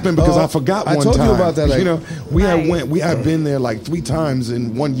that happened because I forgot one time. I told you about that. We had been there like 3 times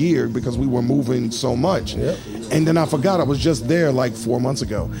in 1 year because we were moving so much. Yep. And then I forgot I was just there like 4 months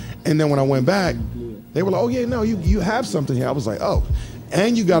ago. And then when I went back, they were like, oh yeah, no, you have something here. I was like, oh.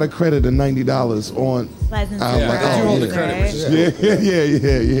 And you got a credit of $90 on. Pleasant. I was like, you hold the credit.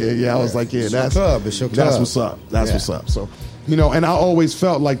 Yeah. I was like, yeah, that's your club. That's what's up. That's what's up. So, and I always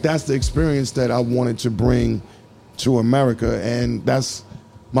felt like that's the experience that I wanted to bring to America, and that's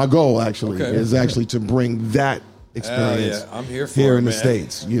My goal actually is actually to bring that experience I'm here for here it, in the man.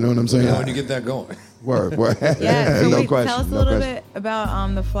 States. You know what I'm saying? When you get that going. Word. Yeah, so No question. tell us a little bit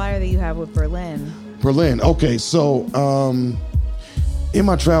about the flyer that you have with Berlin. Berlin. Okay, so in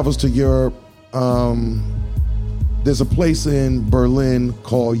my travels to Europe, there's a place in Berlin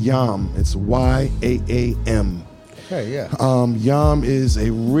called YAM. It's YAAM. Okay, yeah. YAM is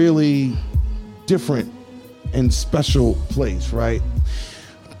a really different and special place, right?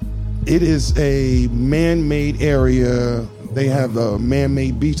 It is a man-made area. They have a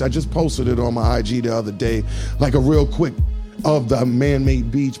man-made beach. I just posted it on my IG the other day, like a real quick of the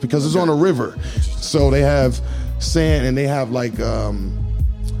man-made beach because it's on a river. So they have sand and they have like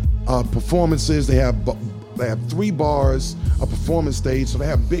performances. They have 3 bars, a performance stage, so they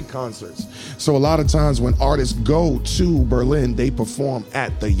have big concerts. So a lot of times when artists go to Berlin, they perform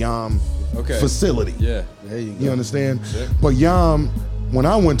at the YAM facility. Yeah. There you go. You understand? Sick. But YAM, when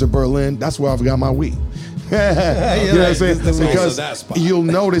I went to Berlin, that's where I've got my weed. You know what I'm saying? Because you'll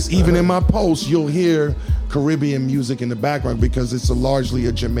notice even in my posts, you'll hear Caribbean music in the background because it's largely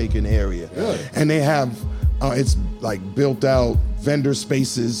a Jamaican area. Really? And they have, it's like built out vendor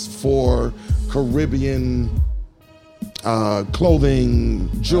spaces for Caribbean clothing,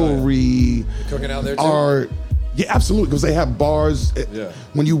 jewelry, Cooking out there too? art. Yeah, absolutely, because they have bars. Yeah.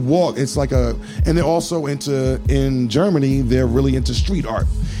 When you walk, it's like and they're also in Germany, they're really into street art.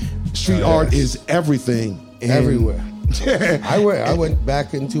 Street art is everything. Everywhere. I went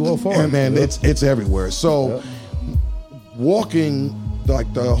back in 2004. And man, it's everywhere. So walking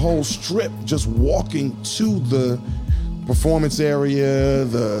like the whole strip, just walking to the performance area,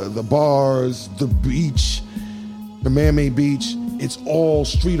 the bars, the beach, the man-made beach, it's all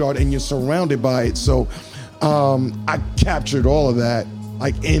street art and you're surrounded by it. So I captured all of that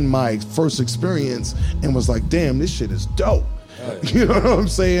like in my first experience and was like, damn, this shit is dope. You know what I'm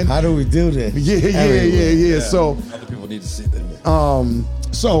saying? How do we do this? Yeah. So other people need to see that.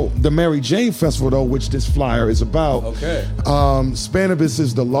 So the Mary Jane Festival, though, which this flyer is about, Spanibus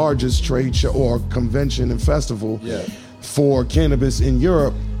is the largest trade show or convention and festival for cannabis in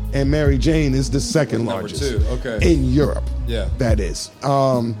Europe, and Mary Jane is the second largest in Europe. Yeah, that is.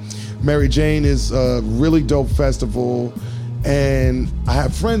 Mary Jane is a really dope festival. And I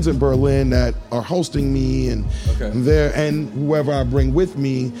have friends in Berlin that are hosting me and whoever I bring with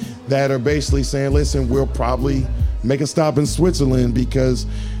me that are basically saying, listen, we'll probably make a stop in Switzerland because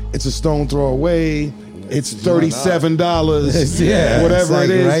it's a stone throw away. It's $37, whatever like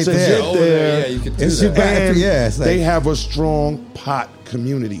it is right to there. get there. Yeah, you can do It's that. your back. And they have a strong pot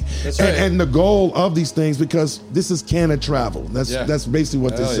community. That's right. And the goal of these things, because this is Canna Travel. That's basically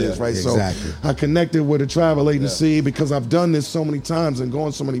what this is, right? Exactly. So I connected with a travel agency because I've done this so many times and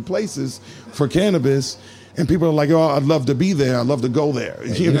gone so many places for cannabis. And people are like, oh, I'd love to be there. I'd love to go there.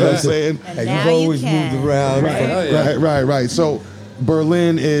 You know what I'm saying? And you've always moved around. Right. So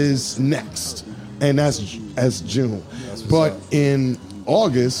Berlin is next. And that's June. But in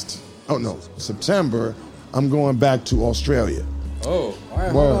September, I'm going back to Australia. Oh, all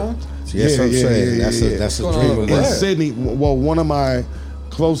right, hold on. Yes, I'm saying. That's a dream of In mine. Sydney, well, one of my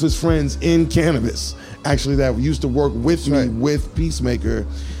closest friends in cannabis, actually that used to work with me with Peacemaker,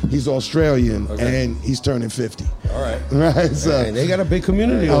 he's Australian and he's turning 50. All right. Right. So and they got a big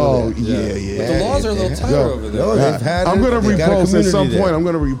community over there. Yeah. But the laws are a little tighter over there. No, they've had I'm going to repost at some there. point. I'm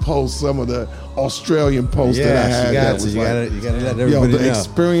going to repost some of the Australian posts that I had. You got to let everybody the know.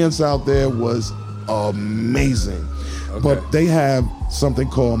 experience out there was amazing. But they have something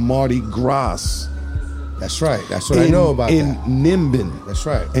called Mardi Gras. That's right. That's what I know about in that. Nimbin. That's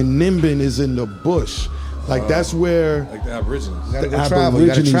right. And Nimbin is in the bush. Like that's where like the Aborigines. You gotta the go travel.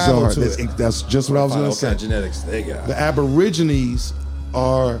 Aborigines You gotta travel are. to it. That's just what I was going to What say. kind of genetics they got? The Aborigines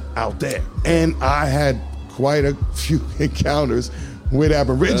are out there. And I had quite a few encounters with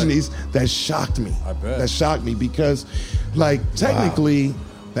Aborigines that shocked me. I bet. That shocked me because, like, technically,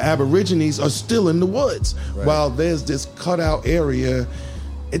 the Aborigines are still in the woods. While there's this cutout area,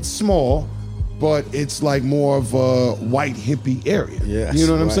 it's small, but it's like more of a white hippie area. Yes, you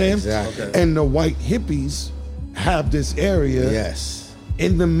know what I'm saying? Exactly. Okay. And the white hippies have this area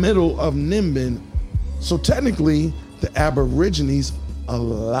in the middle of Nimbin. So technically, the Aborigines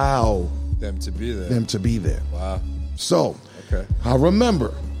allow them to be there. Wow. So I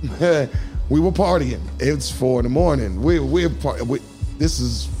remember we were partying. It's 4 a.m.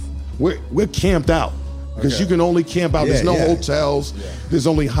 We're camped out because you can only camp out. There's no hotels. There's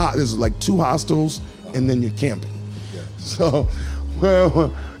only there's like 2 hostels, and then you're camping. So,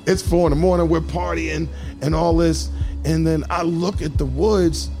 it's 4 a.m. We're partying and all this, and then I look at the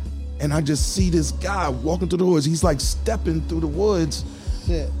woods, and I just see this guy walking through the woods. He's like stepping through the woods,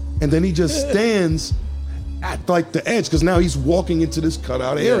 shit. And then he just stands at like the edge, because now he's walking into this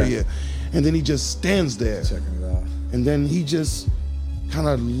cutout area. And then he just stands there. Checking it out. And then he just kind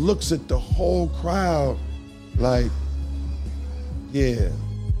of looks at the whole crowd like, yeah,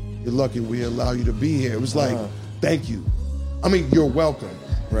 you're lucky we allow you to be here. It was like, thank you. I mean, you're welcome.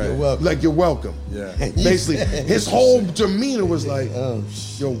 Right. You're welcome. Like, you're welcome. Yeah. Basically, his whole demeanor was like,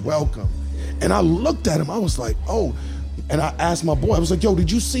 you're welcome. And I looked at him, I was like, oh. And I asked my boy, I was like, yo, did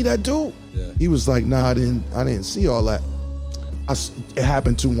you see that dude? Yeah. He was like, nah, I didn't see all that. It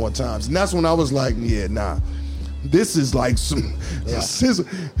happened 2 more times. And that's when I was like, yeah, nah. This is like some, this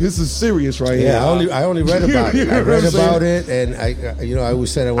is serious right here. Yeah, I only read about it. I read about it, and I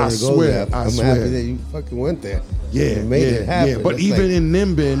always said I wanted to go there. I'm happy that you fucking went there. Yeah, you made it happen. Yeah, but That's even in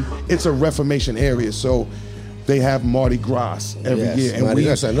Nimbin, it's a Reformation area, so they have Mardi Gras every year. And Mardi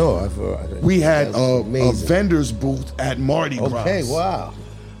Gras, I know. We had a vendor's booth at Mardi Gras. Okay, wow.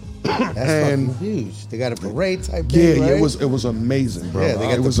 That's fucking huge. They got a parade type thing, right? Yeah, it was amazing, bro. Yeah, they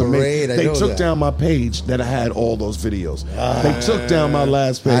got it was the parade. amazing. They took down my page that I had all those videos. They took down my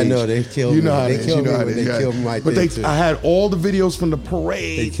last page. I know, they killed me. You know how they it is. killed You know how me it when is. they killed my But thing too. I had all the videos from the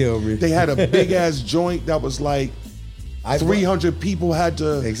parade. They killed me. They had a big ass joint that was like 300 people had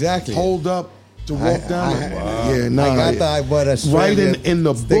to hold up to walk down. I bought a right in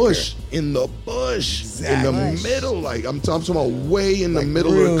the sticker. bush, in the middle. Like I'm talking about, way in the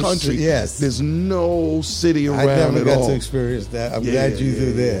middle of the country. Yes, there's no city around I never at got all. to experience that. I'm glad you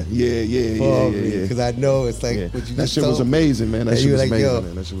threw there. Yeah. Because I know it's like what you that just shit was told me. amazing, man. That shit was like, amazing,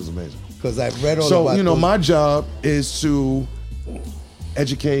 man. That shit was amazing. Because I've read all so, about those. my job is to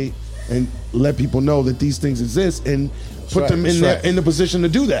educate and let people know that these things exist and put them in the position to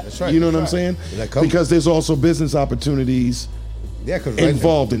do that. That's right. You know what I'm saying? Because there's also business opportunities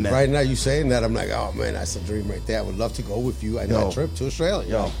involved in that. Right now, you saying that, I'm like, oh man, that's a dream right there. I would love to go with you on that trip to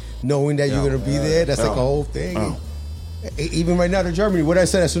Australia. Knowing that you're going to be there, that's like a whole thing. Even right now to Germany, what I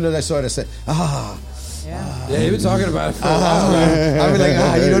said as soon as I saw it, I said, Yeah, you've been talking about it for a while. I was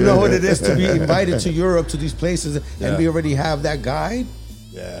like, you don't know what it is to be invited to Europe, to these places, and we already have that guide.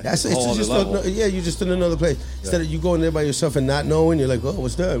 Yeah, it's just you're just in another place. Instead of you going there by yourself and not knowing, you're like, oh,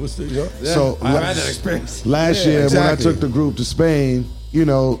 what's that? What's the, Yeah, So I've had that experience. Last year when I took the group to Spain,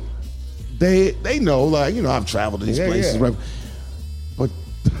 they know, like, I've traveled to these places. Yeah. But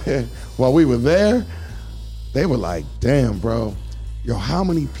while we were there, they were like, damn, bro, how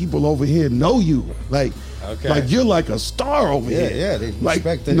many people over here know you? Like you're like a star over here. Yeah, they like,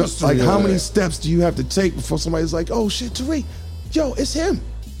 respect the history. Like, how many steps do you have to take before somebody's like, oh shit, Tarik, yo, it's him.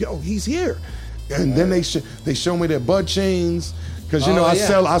 Yo, he's here. And then they show me their bud chains, because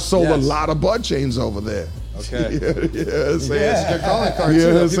I sold a lot of bud chains over there. Okay. It's a good calling card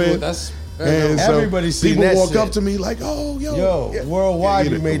too. That's everybody's seen people that walk shit. up to me like, oh, yo.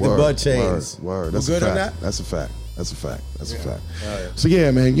 Worldwide, you made the bud chains. Word. That's good a on fact. that? That's a fact. That's a fact. Oh, yeah. So yeah,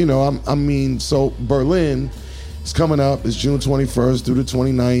 man, so Berlin is coming up. It's June 21st through the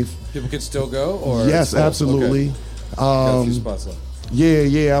 29th. People can still go, or yes, absolutely. Okay. Got a few spots left.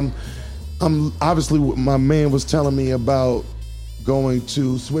 Yeah. I'm obviously, my man was telling me about going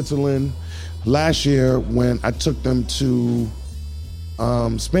to Switzerland last year when I took them to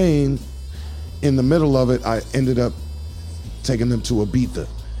Spain. In the middle of it, I ended up taking them to Ibiza.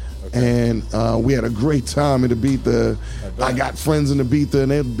 And we had a great time in Ibiza. I got friends in Ibiza,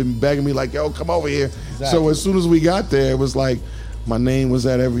 and they've been begging me like, yo, come over here. Exactly. So as soon as we got there, it was like my name was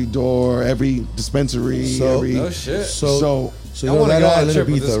at every door, every dispensary. No shit. So you know that island of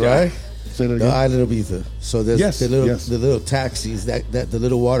Ibiza, right? Say that again. The island of Ibiza. So there's the little taxis, the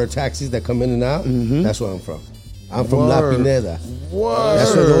little water taxis that come in and out. Mm-hmm. That's where I'm from. I'm from La Pineda. Word.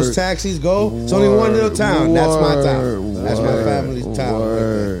 That's where those taxis go. It's only one little town. That's my town. That's my family's town. Right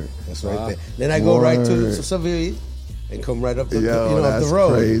there. That's right there. Then I go right to Seville and come right up the up the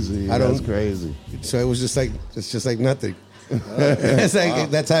road. Crazy. That's crazy. So it was just like nothing. It's like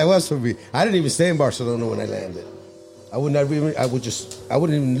that's how it was for me. I didn't even stay in Barcelona when I landed. I wouldn't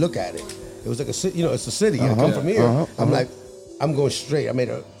even look at it. It was like a city. It's a city. I come from here. I'm like, I'm going straight. I made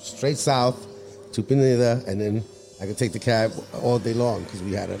a straight south to Pineda, and then I could take the cab all day long because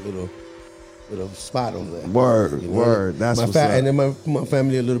we had a little spot over there. Word. That's what's up. And then my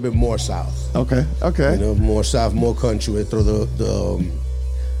family a little bit more south. Okay. More south, more country. They throw the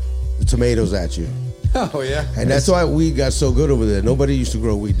tomatoes at you. Oh yeah. And that's why weed got so good over there. Nobody used to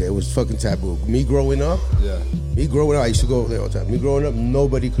grow weed there. It was fucking taboo. Me growing up, I used to go over there all the time. Me growing up,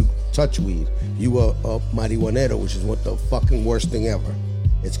 nobody could touch weed. You were a marihuanero, which is what the fucking worst thing ever.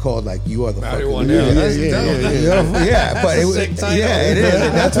 It's called like you are the fucking Yeah, but it is.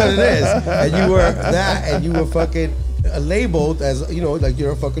 That's what it is. And you were that, and you were fucking labeled as, like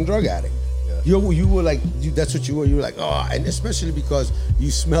you're a fucking drug addict. You were like, that's what you were. You were like, oh, and especially because you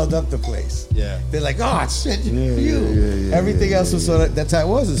smelled up the place. Yeah. They're like, oh, shit, you. Everything else was that's how it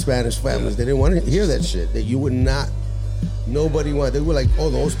was in Spanish families. They didn't want to hear that shit. That you would not, nobody wanted. They were like, oh,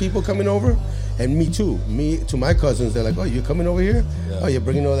 those people coming over? And me too. Me to my cousins, they're like, oh, you're coming over here? Yeah. Oh, you're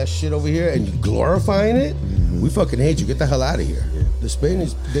bringing all that shit over here and you glorifying it? Mm-hmm. We fucking hate you. Get the hell out of here. Yeah. The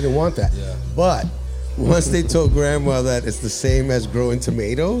Spaniards didn't want that. Yeah. But once they told grandma that it's the same as growing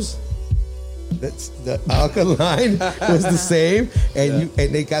tomatoes, that's the alkaline was the same, and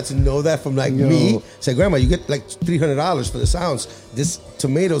and they got to know that from like me. Say, grandma, you get like $300 for this ounce. This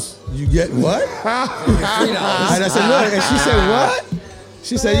tomatoes, you get what? $3. And I said, no. And she said, what?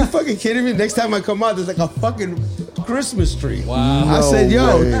 She said, you fucking kidding me? Next time I come out, there's like a fucking Christmas tree. Wow. I said,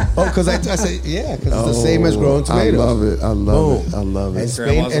 yo. Because I said, yeah, because it's the same as growing tomatoes. I love it.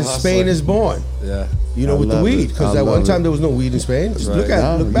 And Spain is born. Yeah. With the weed. Because at one time there was no weed in Spain. Just look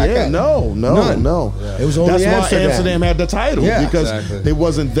back at it. No. Yeah. It was only That's why Amsterdam had the title. Yeah. Because it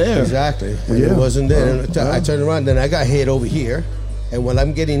wasn't there. Exactly. It wasn't there. I turned around, then I got hit over here. And when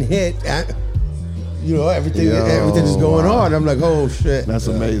I'm getting hit, everything is going on. I'm like, oh shit. That's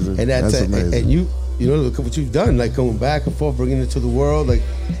amazing. And that's amazing. And you look at what you've done, like going back and forth, bringing it to the world. Like,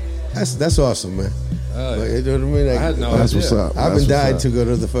 that's awesome, man. You know what I mean? Like, I had no that's idea. What's up. I've been dying to go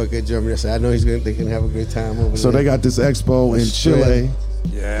to the fucking Germany. I know they can have a great time over there. So they got this expo in Chile.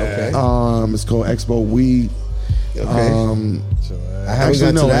 Yeah. Okay. It's called Expo Weed. Okay. I haven't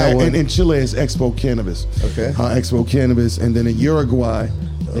got to that one. In Chile, it's Expo Cannabis. Okay. Expo Cannabis, and then in Uruguay,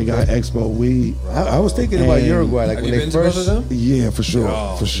 they got Expo Weed. I was thinking about Uruguay, like when they first. Yeah, for sure.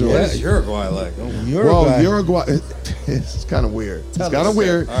 Yeah, Uruguay, like. Well, Uruguay, it's kind of weird. It's kind of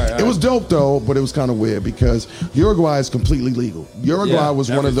weird. All right. It was dope though, but it was kind of weird because Uruguay is completely legal. Uruguay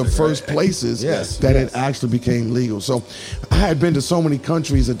was one of the first places that it actually became legal. So I had been to so many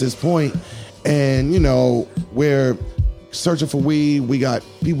countries at this point, and where searching for weed, we got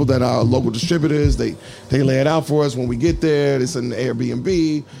people that are local distributors. They lay it out for us when we get there. It's an Airbnb.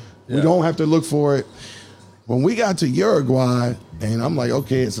 We don't have to look for it. When we got to Uruguay, and I'm like,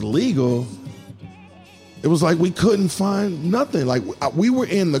 okay, it's illegal. It was like we couldn't find nothing. Like we were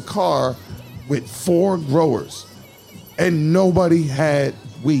in the car with 4 growers, and nobody had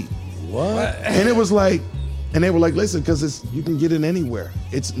weed. What? And it was like, and they were like, listen, because you can get it anywhere.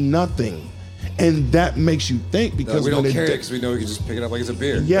 It's nothing. And that makes you think because we don't carry it because we know we can just pick it up like it's a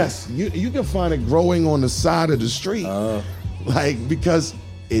beer. Yes, you can find it growing on the side of the street, because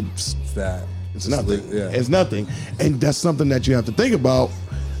it's nothing. It's nothing, and that's something that you have to think about.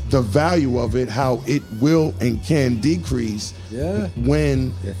 The value of it, how it will and can decrease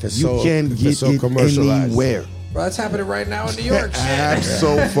when you can get it anywhere. Bro, that's happening right now in New York.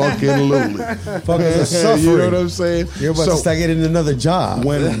 Absolutely. Fuckers are suffering. You know what I'm saying? You're about to start getting another job.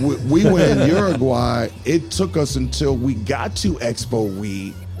 When we were in Uruguay, it took us until we got to Expo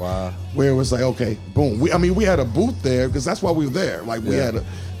Weed. Wow. Where it was like, okay, boom. We had a booth there because that's why we were there. Like we had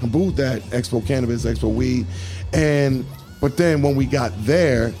a booth at Expo Cannabis, Expo Weed. But then when we got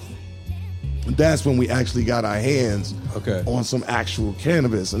there, that's when we actually got our hands on some actual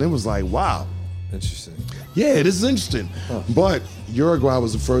cannabis. And it was like, wow. Interesting. Yeah, this is interesting. Huh. But Uruguay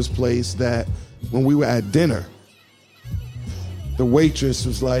was the first place that when we were at dinner, the waitress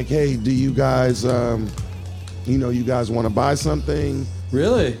was like, hey, do you guys, you guys want to buy something?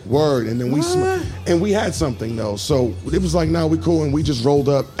 Really? Word. And then we had something though. So it was like, no, we cool. And we just rolled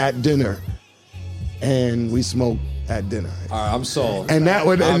up at dinner and we smoked at dinner. All right, I'm sold. And that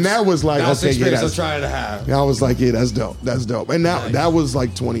was like, that's okay, I'm trying to have. I was like, yeah, that's dope. That's dope. And that was like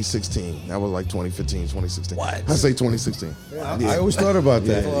 2016. That was like 2015, 2016. What? I say 2016. I always thought about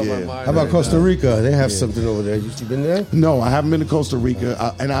that. How about Costa Rica? They have something over there. You been there? No, I haven't been to Costa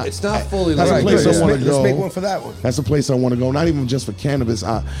Rica. It's not fully. That's a place I want to go. Let's make one for that one. That's a place I want to go. Not even just for cannabis.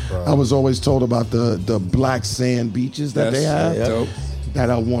 I was always told about the black sand beaches that they have. Dope. That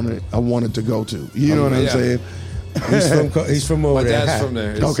I wanted to go to. You know what I'm saying? He's from over there. My dad's from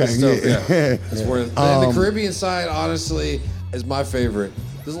there. It's where the Caribbean side, honestly, is my favorite.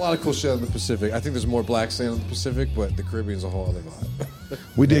 There's a lot of cool shit in the Pacific. I think there's more black sand in the Pacific, but the Caribbean's a whole other vibe.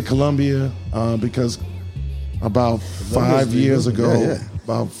 We did Colombia because about 5 years ago,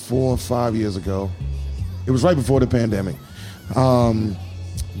 about 4 or 5 years ago, it was right before the pandemic.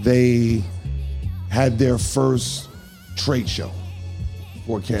 They had their first trade show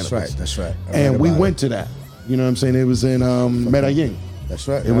for cannabis. That's right. And we went to that. You know what I'm saying? It was in Medellin. That's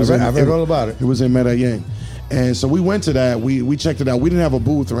right. I've read all about it. It was in Medellin. And so we went to that. We checked it out. We didn't have a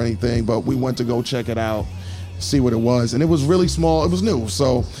booth or anything, but we went to go check it out, see what it was. And it was really small. It was new.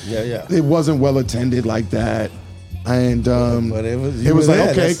 So it wasn't well attended like that. And but it was like,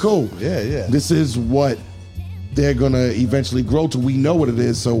 okay, cool. Yeah. This is what they're going to eventually grow to. We know what it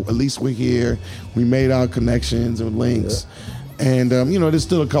is, so at least we're here. We made our connections and links. Yeah. And, there's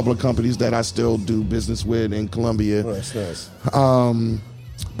still a couple of companies that I still do business with in Colombia. Oh, that's nice.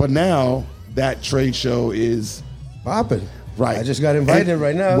 But now that trade show is popping. Right. I just got invited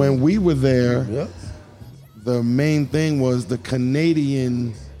right now. When we were there, the main thing was the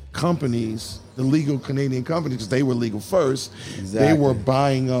Canadian companies, the legal Canadian companies, because they were legal first. Exactly. They were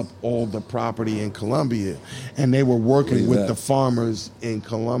buying up all the property in Colombia, and they were working with the farmers in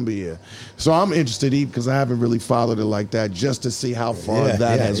Colombia. So I'm interested, because I haven't really followed it like that, just to see how far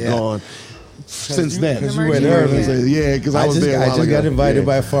that has gone since then. Because you went early. Yeah, because I was there a while I just ago. got invited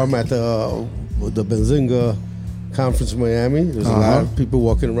by a farm at the Benzinga conference in Miami. There's a lot of people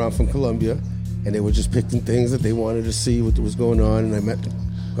walking around from Colombia, and they were just picking things that they wanted to see what was going on. And I met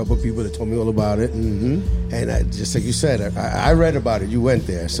a couple of people that told me all about it. Mm-hmm. And I, just like you said, I read about it. You went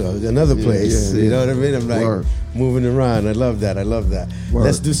there, so another place. You know what I mean? I'm like moving around. I love that.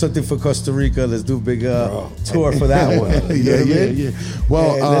 Let's do something for Costa Rica. Let's do a big tour for that one. You know what I mean? Yeah.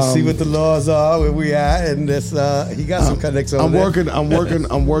 Well, let's see what the laws are, where we at, and let's. He got some connects over there.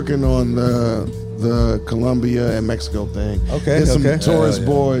 I'm working on the Colombia and Mexico thing. Okay, there's some tourist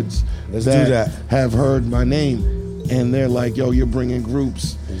boards Let's do that. have heard my name, and they're like, "Yo, you're bringing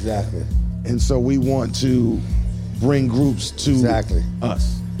groups." Exactly. And so we want to bring groups to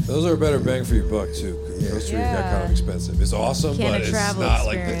us. Those are a better bang for your buck too. Costa Rica got kind of expensive. It's awesome, but it's not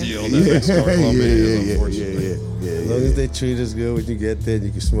like the deal that Mexico or Colombia is, unfortunately. As long as they treat us good when you get there,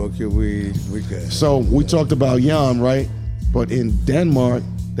 you can smoke your weed. We good. So we talked about Yam, right? But in Denmark,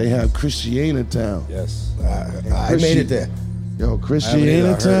 they have Christianatown. Yes. I made it there. Yo,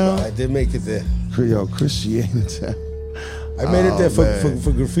 Christianatown? I did make it there. Yo, Christianatown. I made it there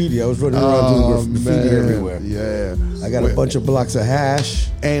for graffiti. I was running around doing graffiti everywhere. Yeah. I got a bunch of blocks of hash.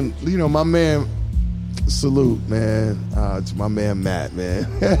 And, my man, salute, man. To my man, Matt, man.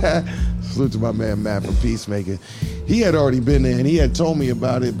 Salute to my man, Matt, from Peacemaker. He had already been there, and he had told me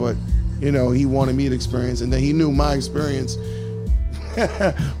about it, but, he wanted me to experience, and then he knew my experience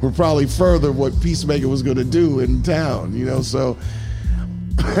would probably further what Peacemaker was going to do in town, so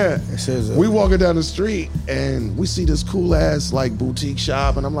we walking down the street and we see this cool ass like boutique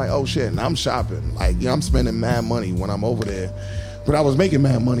shop, and I'm like, oh shit, and I'm shopping, like, I'm spending mad money when I'm over there, but I was making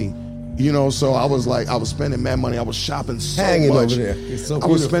mad money, so I was spending mad money. I was shopping so much. Over there. It's so I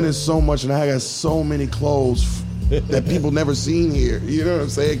was spending so much, and I got so many clothes that people never seen here. You know what I'm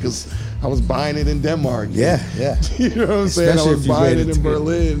saying? Because I was buying it in Denmark. Yeah. You know what I'm saying? I was buying it in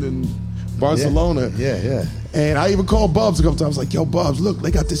Berlin and Barcelona. Yeah. And I even called Bubs a couple times, like, yo, Bubs, look,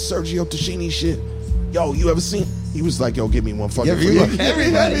 they got this Sergio Tashini shit. Yo, you ever seen? He was like, yo, give me one fucking free.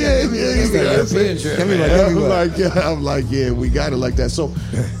 Everybody. I'm like, yeah, we got it like that. So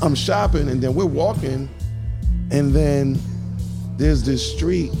I'm shopping, and then we're walking, and then there's this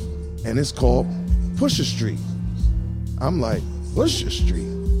street, and it's called Pusher Street. I'm like, Pusher Street?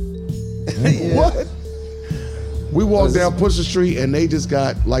 What? We walk down Pusher Street, and they just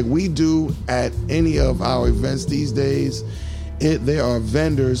got, like we do at any of our events these days, there are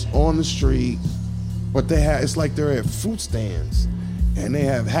vendors on the street, but it's like they're at fruit stands, and they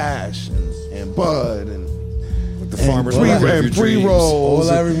have hash and bud and with the farmers and pre-rolls.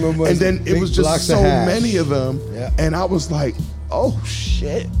 All I remember, and then it was just so many of them, and I was like, oh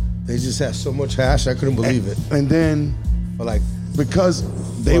shit. They just had so much hash, I couldn't believe it. And then because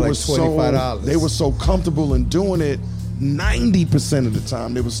they were so comfortable in doing it 90% of the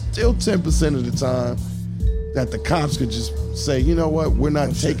time, there was still 10% of the time that the cops could just say, you know what, we're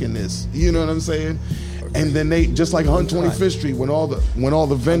not taking this. You know what I'm saying? Okay. And then they, just like 125th Street, when all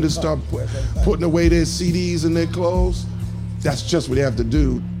the vendors start putting away their CDs and their clothes, that's just what they have to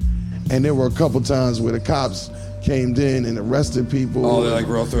do. And there were a couple times where the cops came in and arrested people. Oh, they're like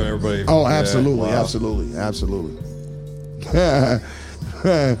roll through everybody. Oh, absolutely, absolutely.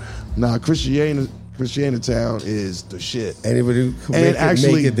 Nah, Christianatown is the shit. Anybody who can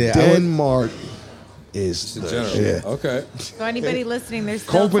make it there. Denmark is the shit. Okay. So anybody listening, there's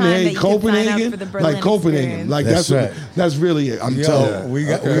still time that you can sign up for the Berlin Copenhagen. Like that's right. That's really it. I'm telling you.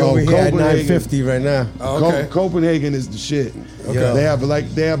 We over here at 950 right now. Oh, okay. Copenhagen is the shit. Okay.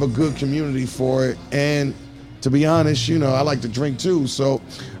 They have a good community for it, and to be honest, I like to drink too, so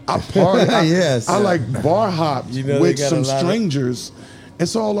I like bar hop with some strangers.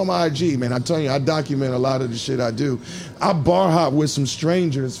 It's all on my IG, man. I tell you, I document a lot of the shit I do. I bar hop with some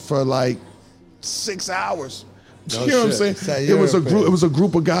strangers for like 6 hours No you know what I'm shit. saying? It was a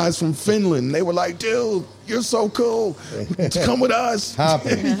group of guys from Finland. They were like, dude, you're so cool. Come with us.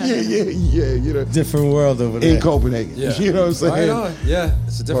 Hopping. yeah. You know, Different world over there. in Copenhagen. Yeah. You know what I'm saying? Right on. Yeah,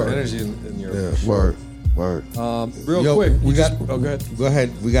 it's a different Word. energy in Europe. Yeah. for sure. Word. Real quick, we got. go ahead. Go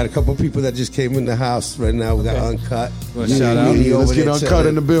ahead. We got a couple people that just came in the house right now. We got Uncut. You wanna shout out? Queenie Let's over get there Uncut chilling.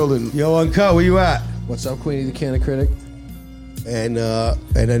 in the building. Yo, Uncut, where you at? What's up, Queenie, the Canna Critic? And I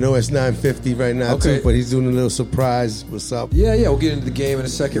know it's 9:50 right now Okay. too, but he's doing a little surprise. What's up? Yeah, we'll get into the game in a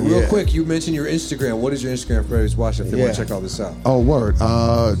second. Real Yeah. quick, you mentioned your Instagram. What is your Instagram for everybody's watching if they want to check all this out? Oh, word.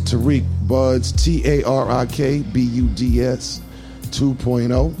 Tarik Buds, Tarik Buds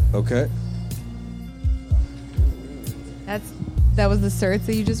 2.0. Okay. That was the certs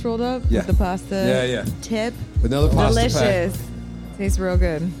that you just rolled up? Yeah. With the pasta Yeah. tip? Vanilla pasta pack. Delicious. Tastes real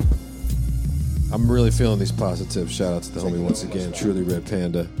good. I'm really feeling these pasta tips. Shout out to the homie once again, Truly Red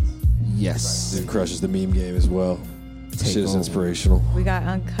Panda. Yes. Dude crushes the meme game as well. Shit is over. inspirational. We got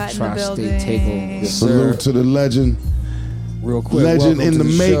Uncut in the Tristate building. takeover. Yes, sir. Salute to the legend. Real quick, Legend welcome in to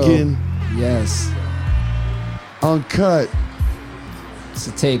the show. making. Yes. Uncut. It's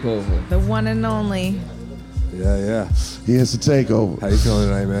a takeover. The one and only. Yeah. Here's the takeover. How you feeling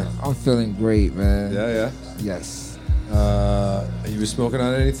tonight, man? I'm feeling great, man. Yeah. Yes. You been smoking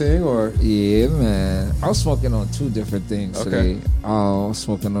on anything or? Yeah, man. I was smoking on two different things Okay. today. I was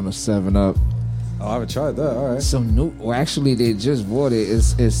smoking on a 7-Up. Oh, I haven't tried that. All right. Some new. Well, actually, they just bought it.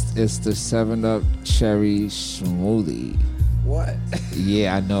 It's the 7-Up cherry smoothie. What?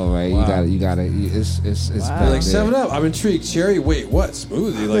 Yeah, I know, right? Wow. You gotta. It's Wow. back You're like there. 7-Up. I'm intrigued. Cherry. Wait, what?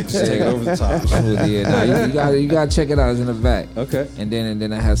 Smoothie? Like just take it over the top. Smoothie. Yeah, nah, you gotta check it out. It's in the back. Okay. And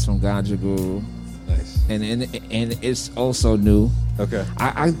then I had some ganja guru. Nice. And it's also new. Okay.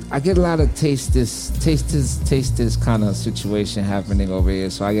 I get a lot of taste this kind of situation happening over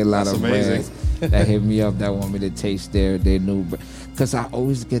here. So I get a lot That's of amazing. brands that hit me up that want me to taste their new, because I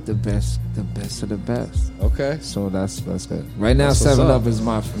always get the best of the best. Okay. So that's good. Right now, That's what's 7-Up up. is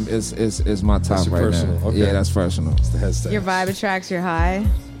my top That's your right personal. now. Okay. Yeah, that's personal. The headset. Your vibe attracts your high.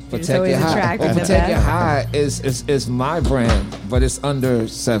 You're just Protect always Your High. attracted to Protect Your that. High is my brand, but it's under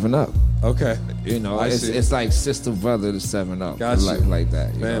 7-Up. Okay. You know, I see. it's like sister brother to 7-Up. Gotcha. Like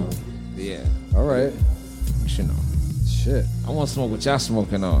that. You Bam. know? Yeah. All right. You know. Shit. I want to smoke what y'all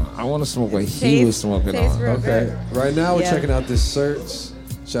smoking on. I want to smoke what he Tastes- was smoking tastes on. real Okay. Right now we're Yeah. checking out this Certs.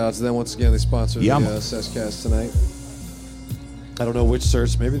 Shout out to them once again. They sponsored Yum. the Seshcast tonight. I don't know which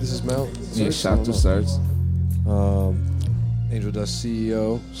Certs. Maybe this is Mount. Yeah, Certs? shout I to don't Serts. know. Angel Dust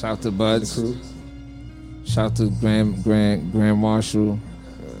CEO. Shout to The Buds. crew. Shout to Grand Marshal,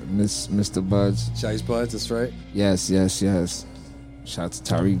 Mr. Buds. Shice Buds. That's right. Yes. Shout to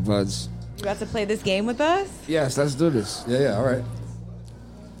Tarik Buds. You got to play this game with us? Yes, let's do this. Yeah. All right.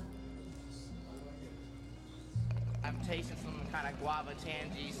 I'm tasting some kind of guava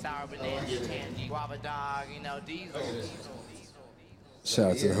tangy, sour banana tangy, guava dog, diesel.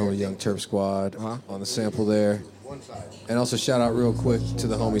 Shout out to the homie Young Terp Squad on the sample there. And also shout out real quick to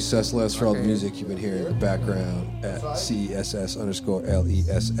the homie Cessless for all the music you've been hearing in the background at CESS_LESS.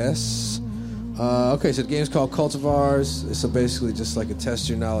 Okay, so the game's called Cultivars. So basically just like a test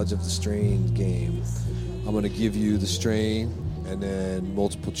your knowledge of the strain game. I'm going to give you the strain and then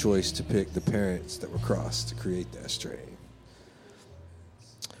multiple choice to pick the parents that were crossed to create that strain.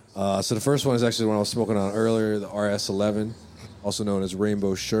 So the first one is actually the one I was smoking on earlier, the RS11, also known as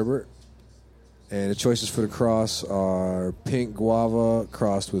Rainbow Sherbet. And the choices for the cross are Pink Guava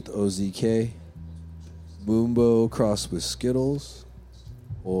crossed with OZK, Moombo crossed with Skittles,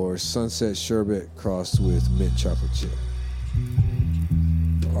 or Sunset Sherbet crossed with Mint Chocolate Chip.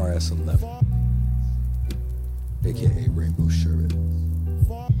 RS11, aka Rainbow Sherbet.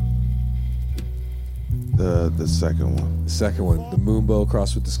 The second one. The second one, the Moombo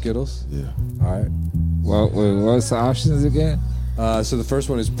crossed with the Skittles. Yeah. All right. Well, wait, what's the options again? So the first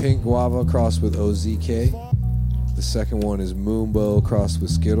one is Pink Guava crossed with OZK. The second one is Moombo crossed with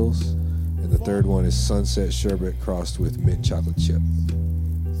Skittles. And the third one is Sunset Sherbet crossed with Mint Chocolate Chip.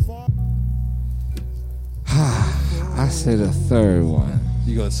 I said the third one.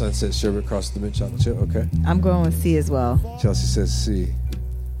 You going Sunset Sherbet crossed with the Mint Chocolate Chip? Okay. I'm going with C as well. Chelsea says C.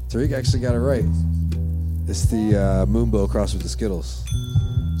 Tarik actually got it right. It's the Moombo crossed with the Skittles.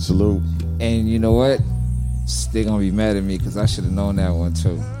 Salute. And you know what? They're going to be mad at me because I should have known that one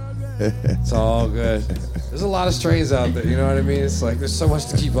too. It's all good. There's a lot of strains out there, you know what I mean? It's like there's so much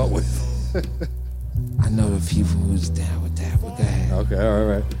to keep up with. I know the people who's down with that, but go ahead. Okay, all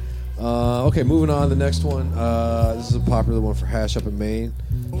right. Okay, moving on. The next one. This is a popular one for hash up in Maine.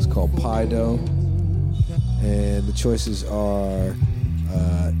 It's called Pie Dough. And the choices are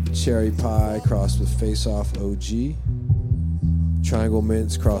cherry pie crossed with Face Off OG, triangle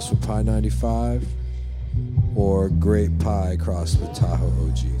mints crossed with Pie 95, or grape pie crossed with Tahoe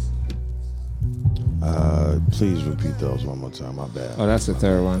OG? Please repeat those one more time. My bad. Oh, that's the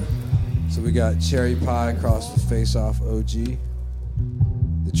third one. So we got cherry pie crossed with Face Off OG,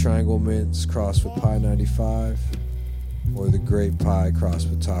 the triangle mints crossed with Pie 95, or the grape pie crossed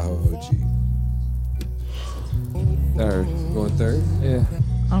with Tahoe OG? Third. Going third? Yeah.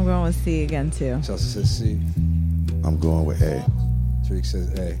 I'm going with C again too. Chelsea says C. I'm going with A. Tarik says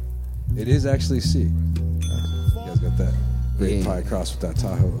A. It is actually C. You guys got that? Grape Yeah. pie crossed with that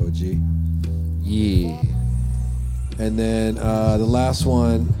Tahoe OG. Yeah. And then the last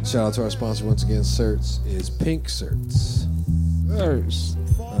one, shout out to our sponsor once again, Certs, is Pink Certs. First.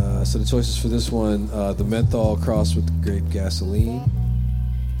 So the choices for this one, the menthol crossed with grape gasoline,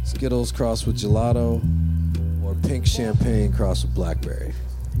 Skittles crossed with gelato, or pink champagne crossed with blackberry.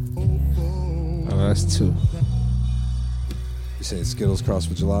 Oh, that's two. You saying Skittles crossed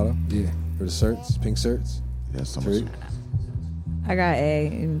with gelato? Yeah. For the Certs, Pink Certs? Yes, Tarik? I got A,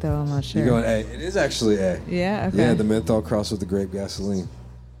 even though I'm not sure. You're going A. It is actually A. Yeah, okay. Yeah, the menthol crossed with the grape gasoline.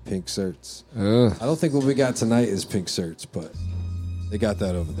 Pink Certs. Ugh. I don't think what we got tonight is Pink Certs, but they got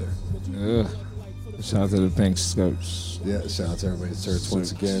that over there. Ugh. Shout out to the pink skirts. Yeah, shout out to everybody at Certs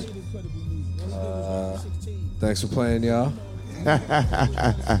once again. Thanks for playing, y'all.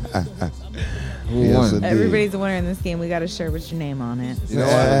 Who Yes, won? indeed. Everybody's a winner in this game. We got a shirt with your name on it. You know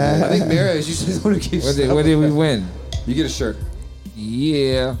what? I think Mary is usually the one who keeps What did we win? You get a shirt.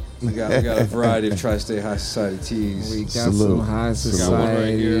 Yeah. We got a variety of Tri-State High Society tees. We got Salute. some high Salute. Got one right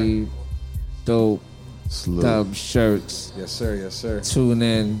society, dope Salute. dub shirts. Yes, sir. Yes, sir. Tune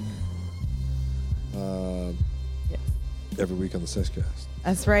in. Every week on the Seshcast.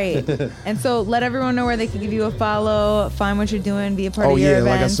 That's right. And so let everyone know where they can give you a follow, find what you're doing, be a part Oh of your yeah, event.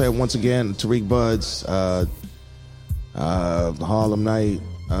 like I said, once again, Tarik Buds, Harlem Night,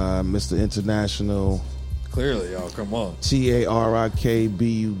 Mr. International, Clearly, y'all, come on.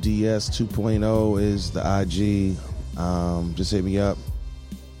 TARIKBUDS 2.0 is the IG. Just hit me up,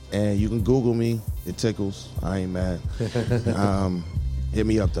 and you can Google me. It tickles. I ain't mad. Hit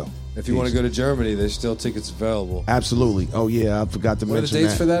me up though. If you want to go to Germany, there's still tickets available. Absolutely. Oh yeah, I forgot to What are the mention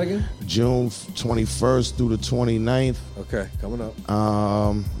dates that. for that again? June 21st through the 29th. Okay, coming up.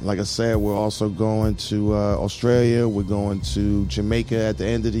 Like I said, we're also going to Australia. We're going to Jamaica at the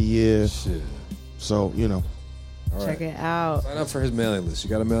end of the year. Shit. So, you know. All Check right. it out. Sign up for his mailing list. You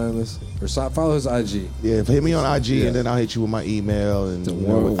got a mailing list? Or follow his IG. Yeah, hit me on IG Yeah. and then I'll hit you with my email and The you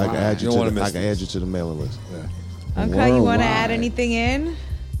know, I worldwide. can add You you don't to wanna the, miss I can this. add you to the mailing list. Yeah. Okay, you want to Worldwide. add anything in?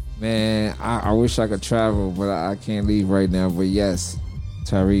 Man, I wish I could travel, but I can't leave right now. But yes,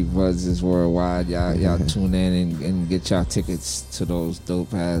 Tarik Buds is worldwide. Y'all tune in and get y'all tickets to those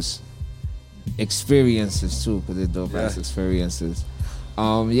dope ass experiences too, because they're dope ass experiences.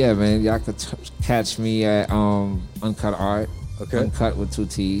 Yeah, man, y'all could catch me at Uncut Art, Okay. Uncut with 2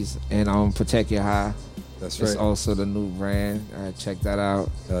 T's, and Protect Your High. That's It's right. also the new brand. Check that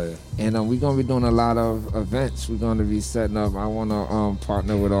out. Oh, yeah. And we're going to be doing a lot of events. We're going to be setting up. I want to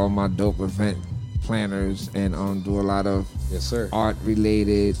partner with all my dope event planners and do a lot of Yes, sir.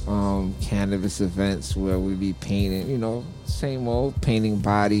 art-related cannabis events where we be painting, same old, painting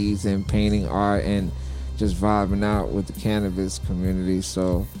bodies and painting art and just vibing out with the cannabis community.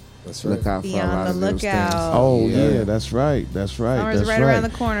 So That's right. look out Be for a on lot the of those lookout. things. Oh, yeah, that's right. That's right. Summer's That's right around the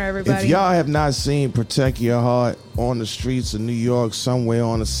corner, everybody. If y'all have not seen Protect Your Heart on the streets of New York, somewhere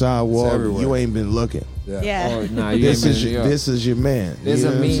on the sidewalk, everywhere. you ain't been looking. Yeah. Yeah. Oh, nah, you This ain't is been in New York. this is your man. There's You a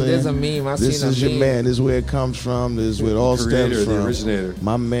know what I'm meme. saying? There's a meme. I This seen a is your meme. man. This is where it comes from. This is where it all creator, stems the from. originator.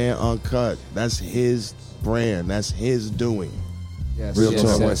 My man, Uncut. That's his brand. That's his doing. Yes, Real yes,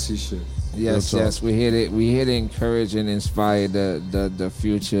 talk. That yes. YC shit. Yes, Real yes, talk. we here to encourage and inspire the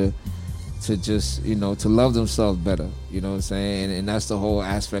future to just to love themselves better. You know what I'm saying? And that's the whole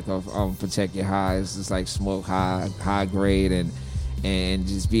aspect of Protect Your High. It's just like smoke high grade and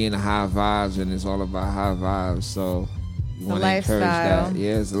just being high vibes, and it's all about high vibes. So you want to encourage lifestyle. that.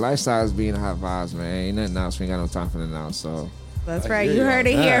 Yeah, the lifestyle is being high vibes, man. Ain't nothing else. We ain't got no time for that now. So That's I right. hear You you heard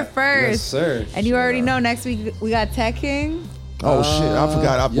on it here that. first. Yes, sir. And you already know next week we got Tech King. Oh shit! I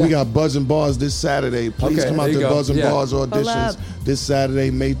forgot. yeah. We got Buzz and Bars this Saturday. Please Okay, come out there you to go. Buzz and Yeah. Bars Pull auditions up. this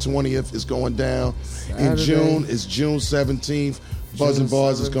Saturday, May 20th. It's going down. In Saturday. June, it's June 17th. Buzz June and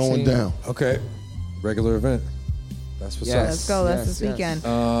Bars is going 17th. down. Okay. Regular event. That's what's Yes. Let's go. That's Yes, this yes. weekend.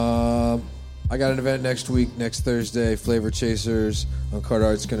 up. I got an event next week, next Thursday. Flavor Chasers. Uncut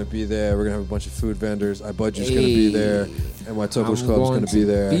Art's going to be there. We're going to have a bunch of food vendors. iBudget's going to be there. And my Tokos Club's going to be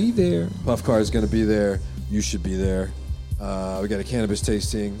there. Be there. Puff Card's going to be there. You should be there. We got a cannabis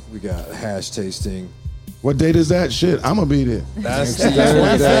tasting. We got a hash tasting. What date is that? Shit, I'm gonna be there. That's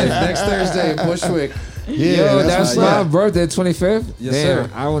next Thursday in Bushwick. Yeah, Yo, that's my birthday, 25th. Yes, Damn,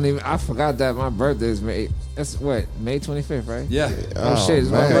 sir. I forgot that my birthday is May. That's what, May 25th, right? Yeah. Oh, shit,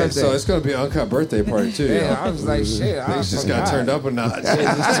 it's my Okay, birthday. so it's gonna be an uncut birthday party too. Yeah, I was like, shit. Things just got turned up a notch. Just turned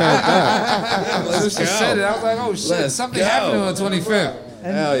up. Let's She said it. I was like, oh shit, Let's something go. happened on the 25th.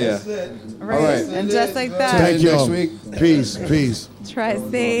 Hell yeah. Right. All right. And just like that, Thank you. Next week. Peace, peace.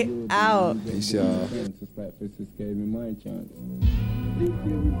 Tri-State out. Peace, y'all. Gave me my chance. This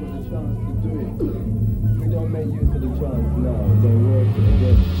year we got a chance to do it. If we don't make use of the chance now, then work it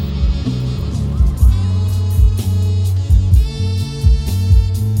again.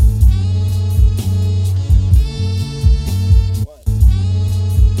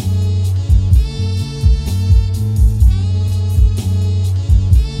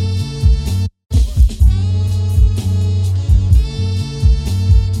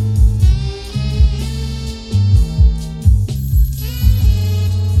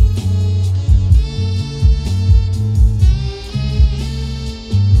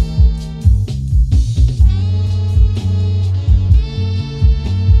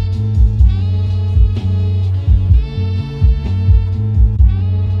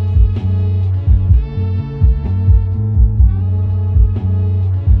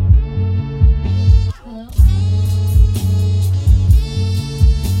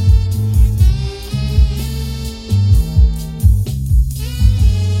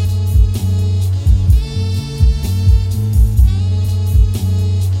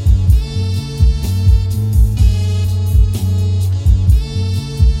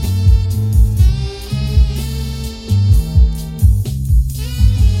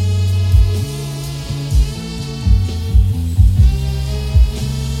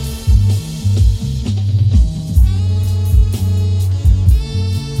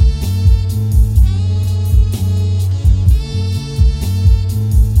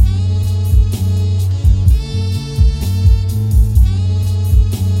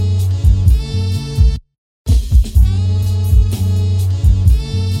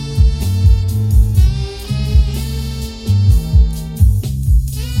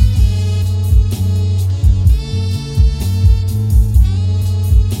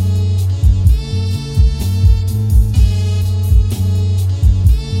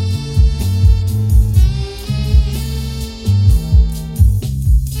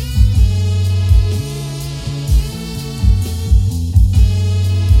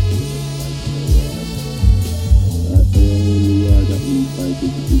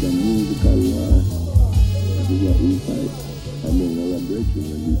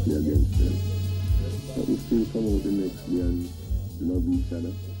 Love each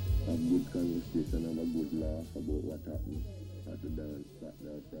other, have good conversation, have a good laugh about what happened at the dance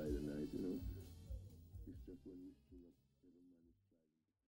Saturday, Friday night, you know. It's just when